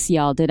fix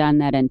y'all did on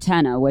that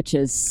antenna, which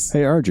is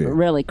Hey, RJ.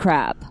 really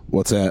crap.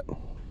 What's that?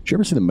 Did you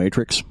ever see The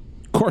Matrix?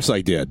 Of course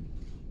I did.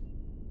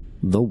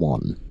 The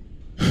one.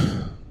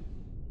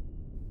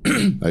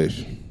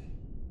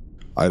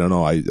 I don't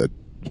know. I've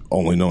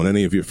only known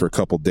any of you for a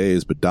couple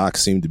days, but Doc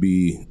seemed to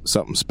be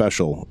something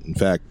special. In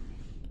fact,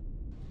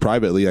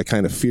 privately, I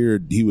kind of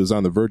feared he was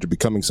on the verge of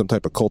becoming some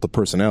type of cult of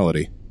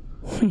personality.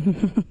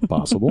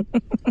 Possible.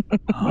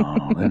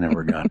 Oh, they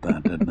never got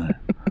that, did they?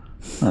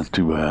 That's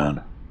too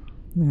bad.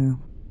 Yeah.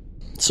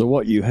 So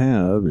what you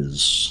have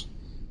is...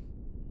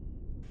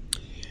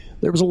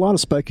 There was a lot of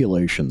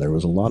speculation. There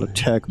was a lot of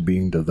tech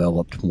being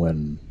developed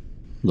when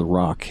the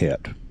rock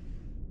hit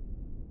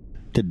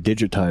to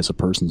digitize a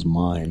person's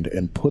mind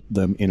and put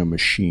them in a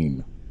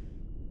machine.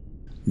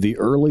 The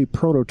early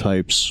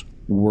prototypes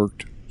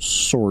worked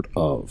sort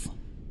of,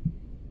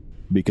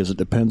 because it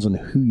depends on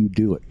who you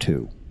do it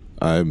to.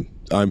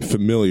 I'm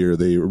familiar.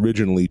 They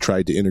originally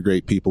tried to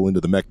integrate people into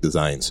the mech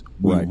designs.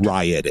 We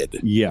rioted.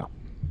 Yeah,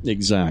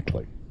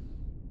 exactly.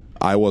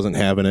 I wasn't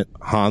having it.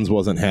 Hans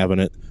wasn't having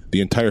it. The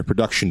entire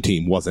production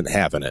team wasn't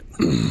having it.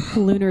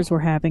 Lunars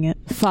were having it.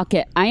 Fuck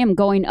it. I am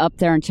going up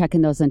there and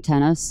checking those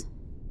antennas.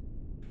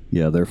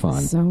 Yeah, they're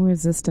fine. So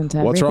resistant to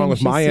What's wrong everything with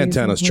she my sees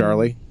antennas, and hears.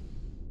 Charlie?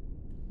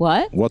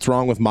 What? What's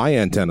wrong with my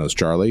antennas,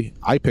 Charlie?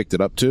 I picked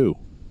it up too.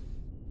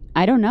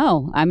 I don't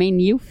know. I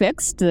mean, you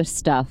fixed this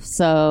stuff,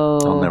 so...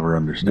 I'll never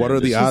understand. What are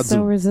the this. odds?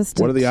 so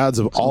resistant. What are the odds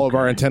of all of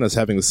our antennas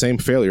having the same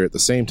failure at the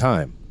same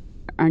time?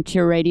 Aren't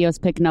your radios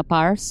picking up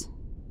ours?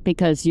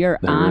 Because you're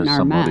There on is our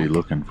somebody Mac.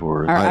 looking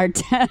for it. Our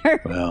antenna.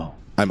 Well,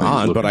 I'm he's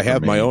on, but looking I for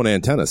have my me. own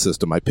antenna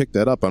system. I picked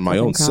that up on my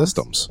own Something costs?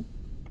 systems.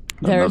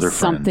 There's Another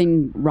friend.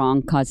 something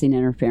wrong causing How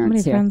many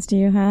interference here. friends do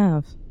you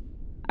have?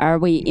 Are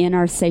we in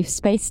our safe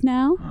space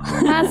now?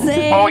 My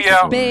safe Oh,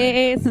 yeah.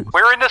 space.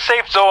 We're in the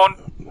safe zone.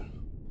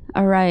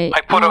 All right.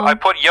 I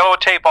put yellow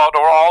tape all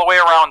the way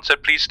around and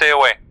said, please stay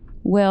away.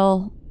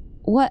 Will,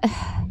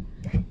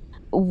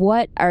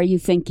 what are you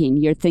thinking?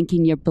 You're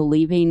thinking you're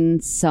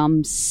believing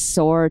some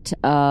sort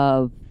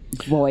of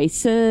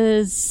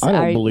voices? I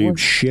don't believe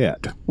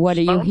shit. What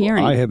are you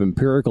hearing? I have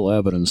empirical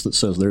evidence that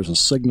says there's a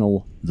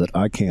signal that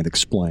I can't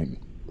explain.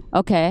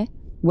 Okay.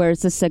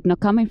 Where's the signal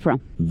coming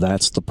from?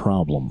 That's the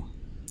problem.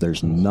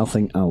 There's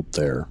nothing out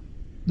there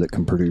that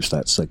can produce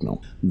that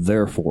signal.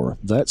 Therefore,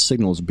 that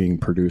signal is being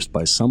produced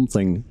by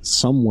something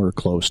somewhere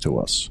close to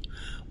us.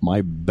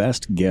 My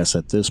best guess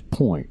at this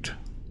point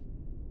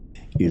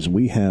is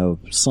we have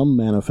some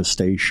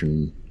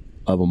manifestation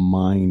of a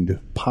mind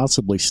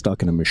possibly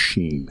stuck in a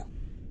machine.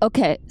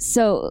 Okay,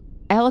 so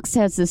Alex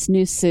has this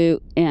new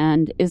suit,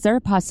 and is there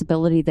a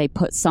possibility they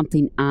put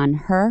something on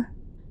her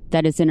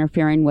that is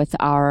interfering with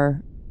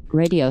our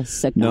radio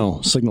signal?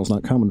 No, signal's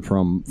not coming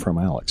from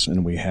Alex,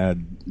 and we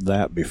had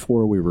that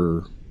before we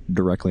were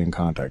directly in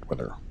contact with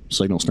her.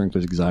 Signal strength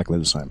is exactly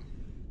the same.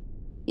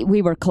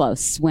 We were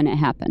close when it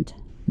happened.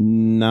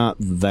 Not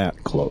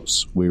that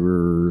close. We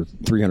were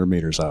 300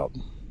 meters out.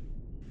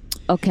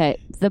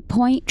 Okay, the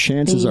point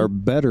Chances being- are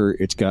better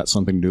it's got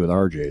something to do with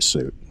RJ's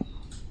suit.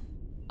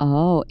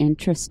 Oh,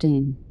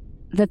 interesting.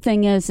 The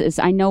thing is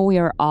I know we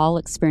are all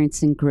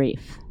experiencing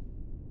grief.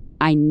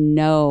 I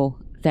know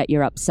that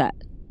you're upset.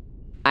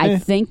 I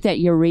think that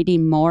you're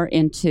reading more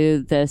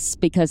into this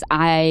because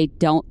I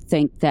don't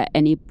think that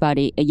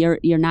anybody... You're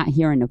not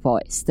hearing a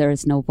voice. There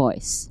is no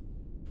voice.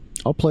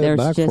 I'll play it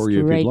back for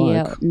you if radio.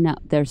 you'd like. No,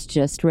 there's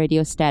just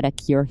radio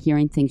static. You're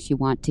hearing things you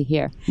want to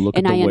hear. Look at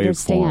and the I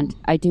understand. waveform.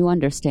 I do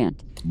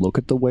understand. Look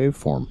at the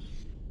waveform.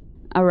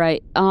 All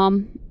right.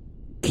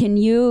 Can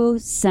you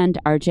send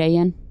RJ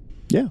in?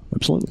 Yeah,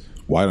 absolutely.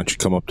 Why don't you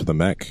come up to the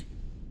mech?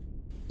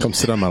 Come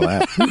sit on my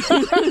lap.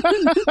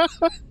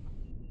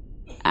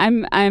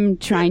 I'm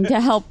trying to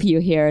help you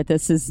here.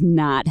 This is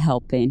not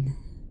helping.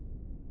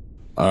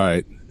 All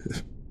right.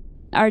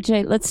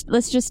 RJ,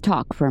 let's just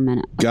talk for a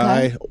minute. Okay?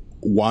 Guy,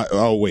 why?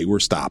 Oh, wait, we're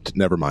stopped.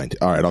 Never mind.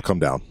 All right, I'll come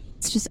down.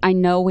 It's just I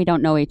know we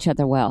don't know each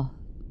other well,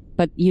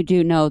 but you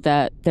do know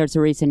that there's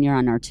a reason you're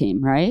on our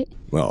team, right?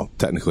 Well,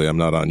 technically, I'm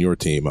not on your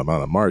team. I'm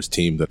on a Mars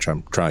team that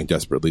I'm trying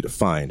desperately to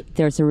find.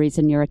 There's a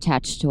reason you're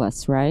attached to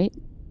us, right?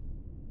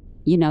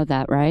 You know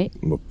that, right?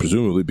 Well,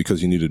 presumably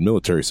because you needed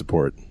military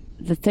support.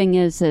 The thing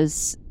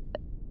is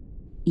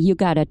you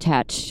got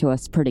attached to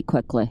us pretty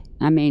quickly.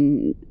 I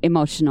mean,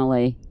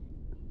 emotionally.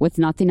 With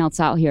nothing else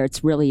out here,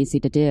 it's really easy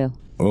to do.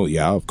 Oh,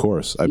 yeah, of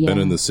course. I've been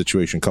Yeah. in this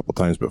situation a couple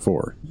times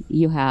before.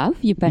 You have?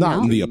 You've been Not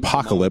out? in the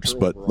apocalypse,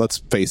 but let's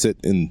face it,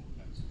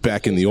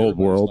 back in the old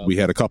world, we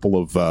had a couple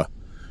of,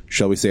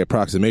 shall we say,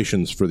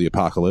 approximations for the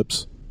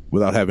apocalypse.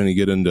 Without having to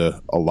get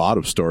into a lot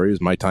of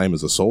stories, my time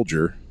as a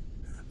soldier,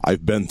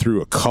 I've been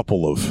through a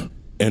couple of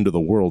end of the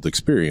world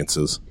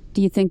experiences.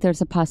 Do you think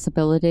there's a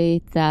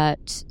possibility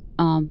that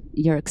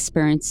you're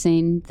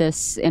experiencing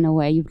this in a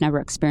way you've never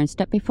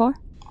experienced it before?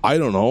 I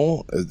don't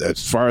know.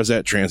 As far as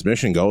that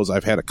transmission goes,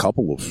 I've had a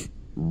couple of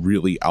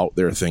really out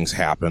there things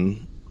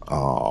happen.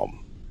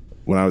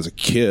 When I was a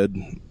kid,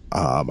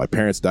 my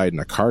parents died in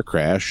a car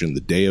crash, and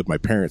the day of my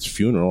parents'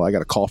 funeral, I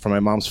got a call from my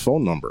mom's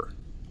phone number.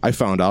 I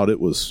found out it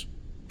was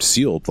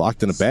sealed,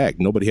 locked in a bag.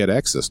 Nobody had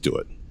access to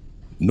it.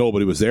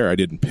 Nobody was there. I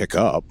didn't pick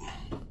up.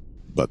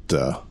 But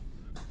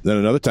then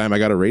another time, I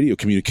got a radio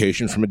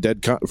communication from a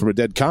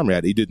dead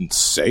comrade. He didn't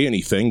say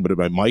anything, but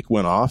my mic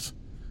went off.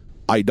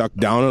 I ducked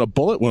down, and a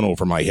bullet went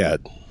over my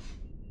head.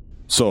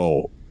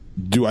 So,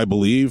 do I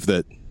believe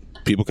that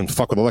people can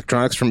fuck with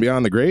electronics from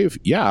beyond the grave?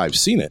 Yeah, I've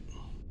seen it.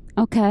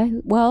 Okay,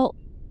 well,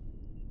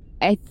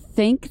 I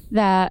think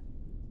that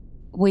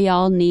we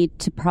all need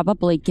to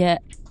probably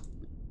get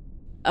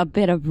a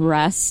bit of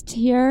rest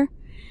here.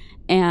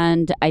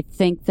 And I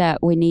think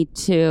that we need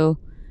to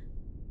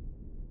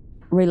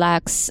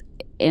relax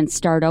and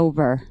start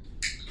over.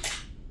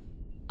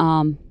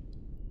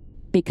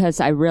 Because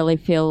I really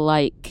feel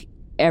like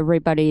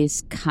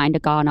everybody's kind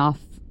of gone off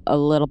a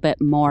little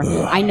bit more.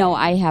 Ugh. I know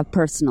I have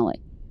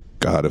personally.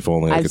 God, if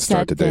only I could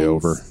start the day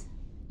over.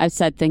 I've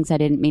said things I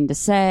didn't mean to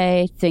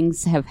say.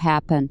 Things have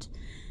happened.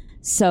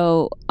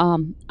 So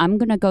I'm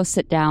going to go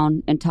sit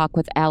down and talk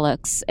with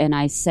Alex, and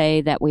I say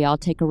that we all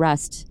take a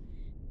rest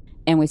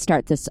and we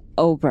start this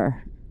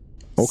over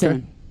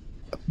soon.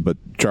 But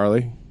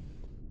Charlie,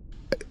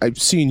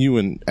 I've seen you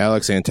and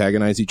Alex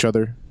antagonize each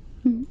other.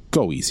 Mm-hmm.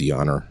 Go easy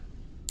on her.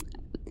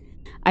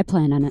 I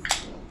plan on it.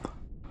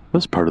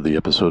 This part of the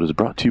episode is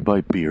brought to you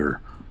by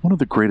beer, one of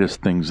the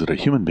greatest things that a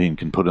human being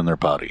can put in their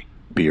body.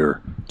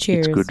 Beer.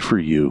 Cheers. It's good for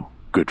you,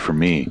 good for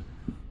me,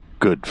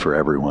 good for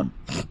everyone.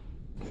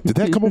 Did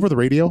that come over the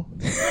radio?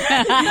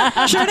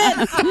 Sure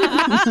did.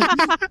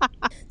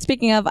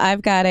 Speaking of,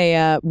 I've got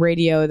a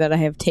radio that I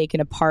have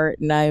taken apart,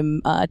 and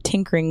I'm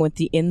tinkering with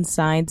the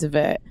insides of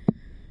it.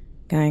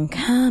 Going,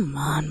 come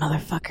on,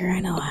 motherfucker, I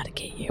know how to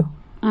get you.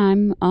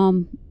 I'm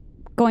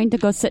going to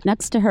go sit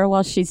next to her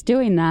while she's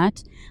doing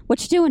that.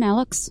 What you doing,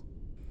 Alex?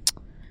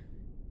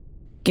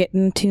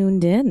 Getting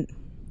tuned in.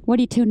 What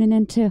are you tuning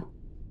into?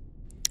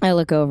 I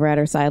look over at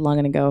her sidelong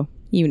and I go,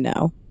 you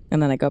know.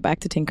 And then I go back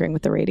to tinkering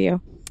with the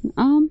radio.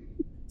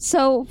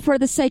 So for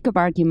the sake of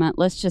argument,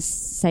 let's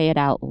just say it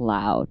out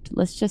loud.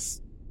 Let's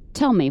just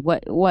tell me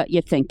what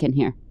you're thinking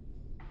here.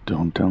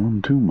 Don't tell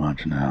them too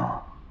much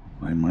now.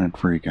 They might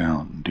freak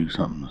out and do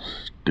something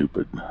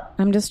stupid.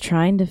 I'm just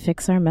trying to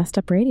fix our messed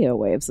up radio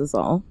waves is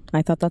all.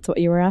 I thought that's what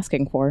you were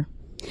asking for.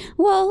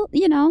 Well,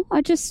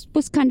 I just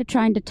was kind of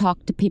trying to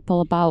talk to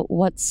people about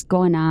what's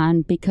going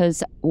on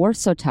because we're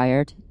so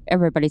tired.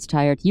 Everybody's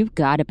tired. You've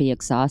got to be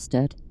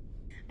exhausted.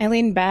 I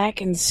lean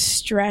back and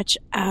stretch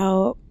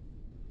out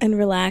and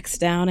relax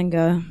down and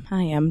go,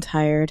 I am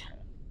tired.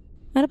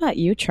 What about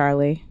you,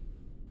 Charlie?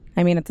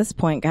 I mean, at this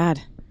point,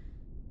 God,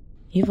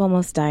 you've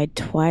almost died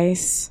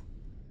twice.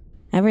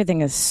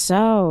 Everything is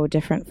so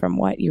different from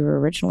what you were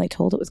originally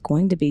told it was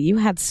going to be. You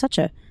had such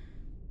a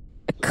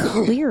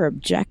clear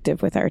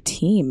objective with our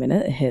team, and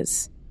it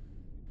has...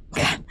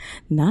 God,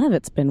 none of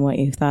it's been what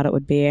you thought it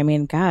would be. I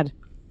mean, God,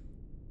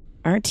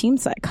 our team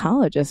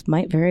psychologist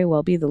might very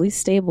well be the least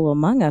stable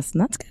among us,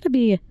 and that's got to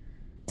be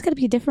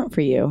different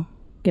for you,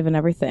 given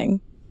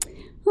everything.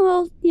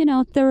 Well,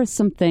 there were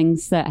some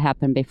things that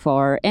happened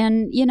before,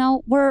 and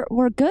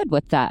we're good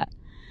with that.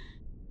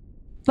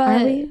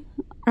 But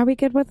are we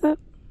good with it?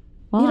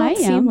 Well, you don't I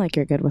seem am. like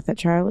you're good with it,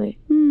 Charlie.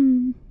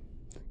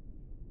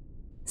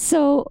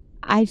 So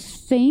I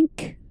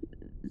think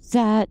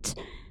that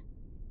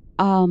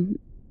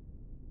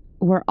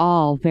we're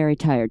all very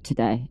tired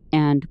today,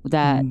 and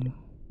that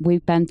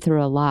we've been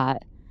through a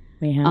lot.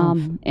 We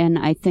have. And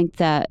I think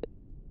that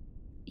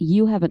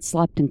you haven't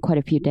slept in quite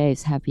a few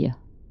days, have you?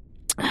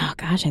 Oh,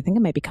 gosh, I think I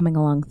might be coming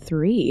along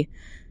 3.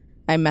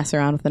 I mess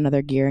around with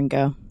another gear and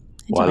go.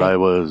 While I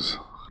was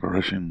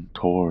rushing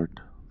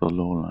toward the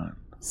lowline.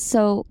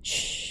 So,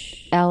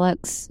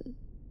 Alex,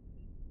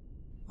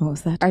 what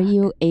was that? Are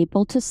you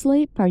able to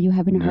sleep? Are you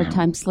having a hard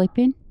time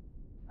sleeping?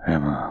 I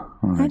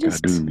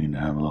do need to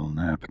have a little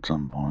nap at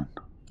some point.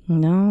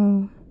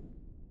 No.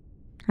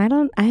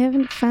 I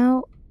haven't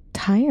felt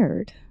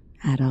tired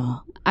at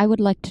all. I would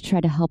like to try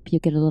to help you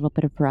get a little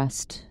bit of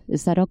rest.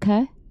 Is that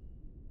okay?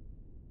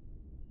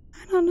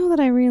 I don't know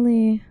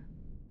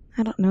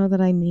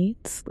that I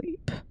need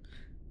sleep.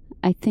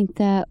 I think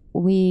that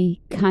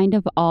we kind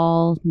of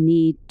all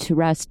need to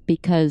rest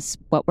because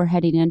what we're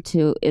heading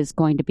into is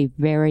going to be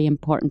very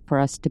important for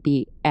us to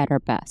be at our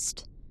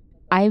best.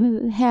 I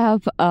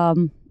have,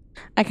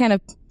 I kind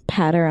of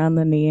pat her on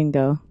the knee and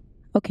go,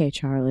 okay,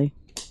 Charlie,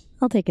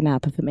 I'll take a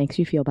nap if it makes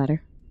you feel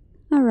better.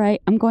 All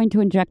right, I'm going to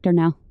inject her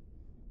now.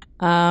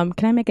 Can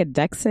I make a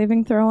dex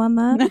saving throw on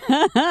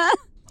that?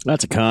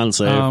 That's a con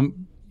save.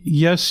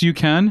 Yes, you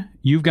can.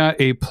 You've got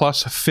a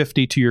plus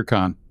 50 to your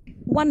con.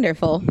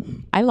 Wonderful.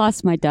 I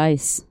lost my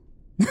dice.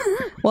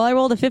 Well, I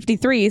rolled a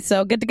 53,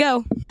 so good to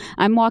go.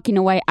 I'm walking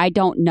away. I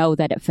don't know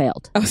that it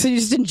failed. Oh, so you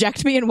just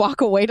inject me and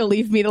walk away to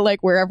leave me to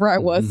like wherever I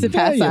was to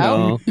pass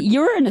out?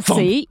 You're in a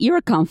seat.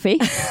 You're comfy.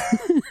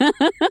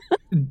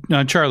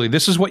 Now, Charlie,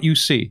 this is what you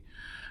see.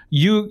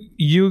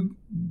 You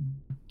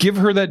give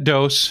her that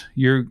dose,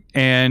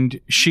 and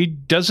she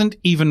doesn't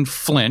even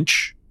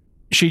flinch.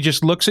 She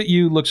just looks at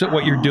you, looks at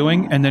what you're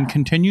doing, and then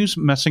continues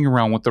messing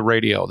around with the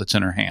radio that's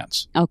in her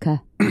hands. Okay.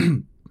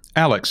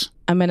 Alex.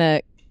 I'm going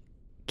to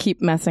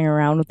keep messing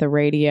around with the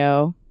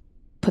radio,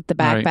 put the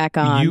back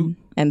on,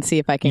 and see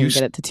if I can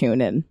get it to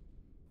tune in.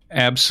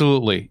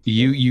 Absolutely.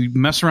 You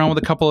mess around with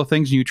a couple of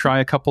things, you try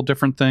a couple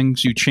different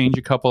things, you change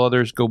a couple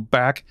others, go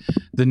back.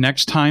 The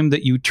next time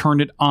that you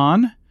turn it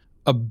on,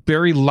 a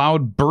very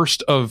loud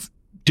burst of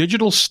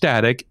digital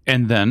static,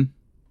 and then...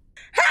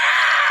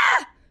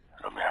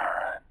 It'll be all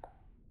right.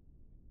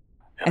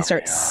 I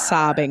start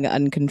sobbing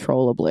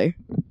uncontrollably.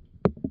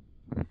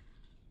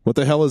 What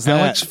the hell is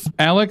that?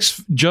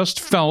 Alex just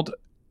felt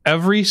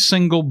every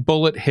single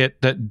bullet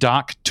hit that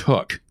Doc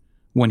took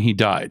when he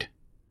died.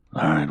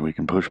 All right, we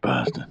can push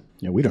past it.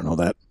 Yeah, we don't know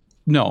that.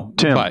 No,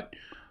 Tim. But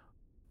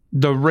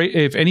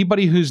if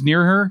anybody who's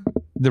near her,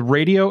 the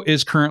radio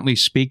is currently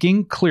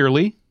speaking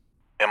clearly.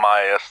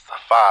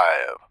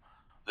 MIS-5,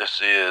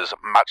 this is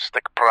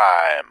Matchstick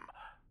Prime.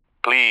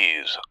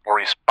 Please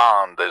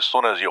respond as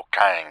soon as you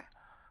can.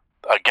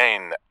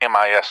 Again,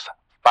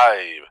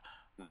 MIS-5,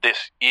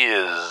 this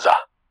is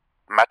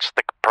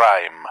Matchstick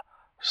Prime,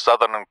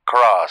 Southern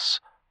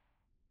Cross.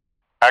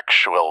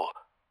 Actual.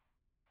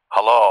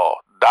 Hello,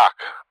 Doc,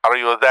 are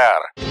you there?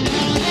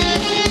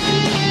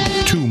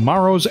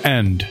 Tomorrow's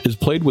End is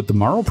played with the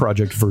Morrow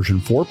Project version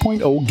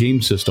 4.0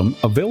 game system,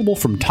 available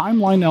from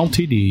Timeline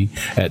Ltd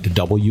at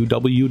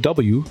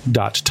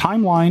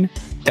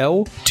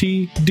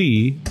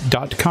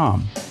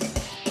www.timelineltd.com.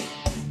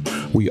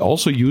 We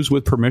also use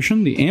with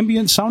permission the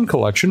ambient sound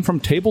collection from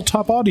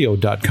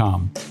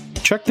tabletopaudio.com.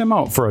 Check them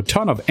out for a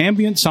ton of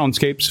ambient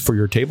soundscapes for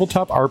your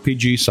tabletop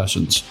RPG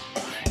sessions.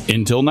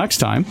 Until next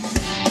time.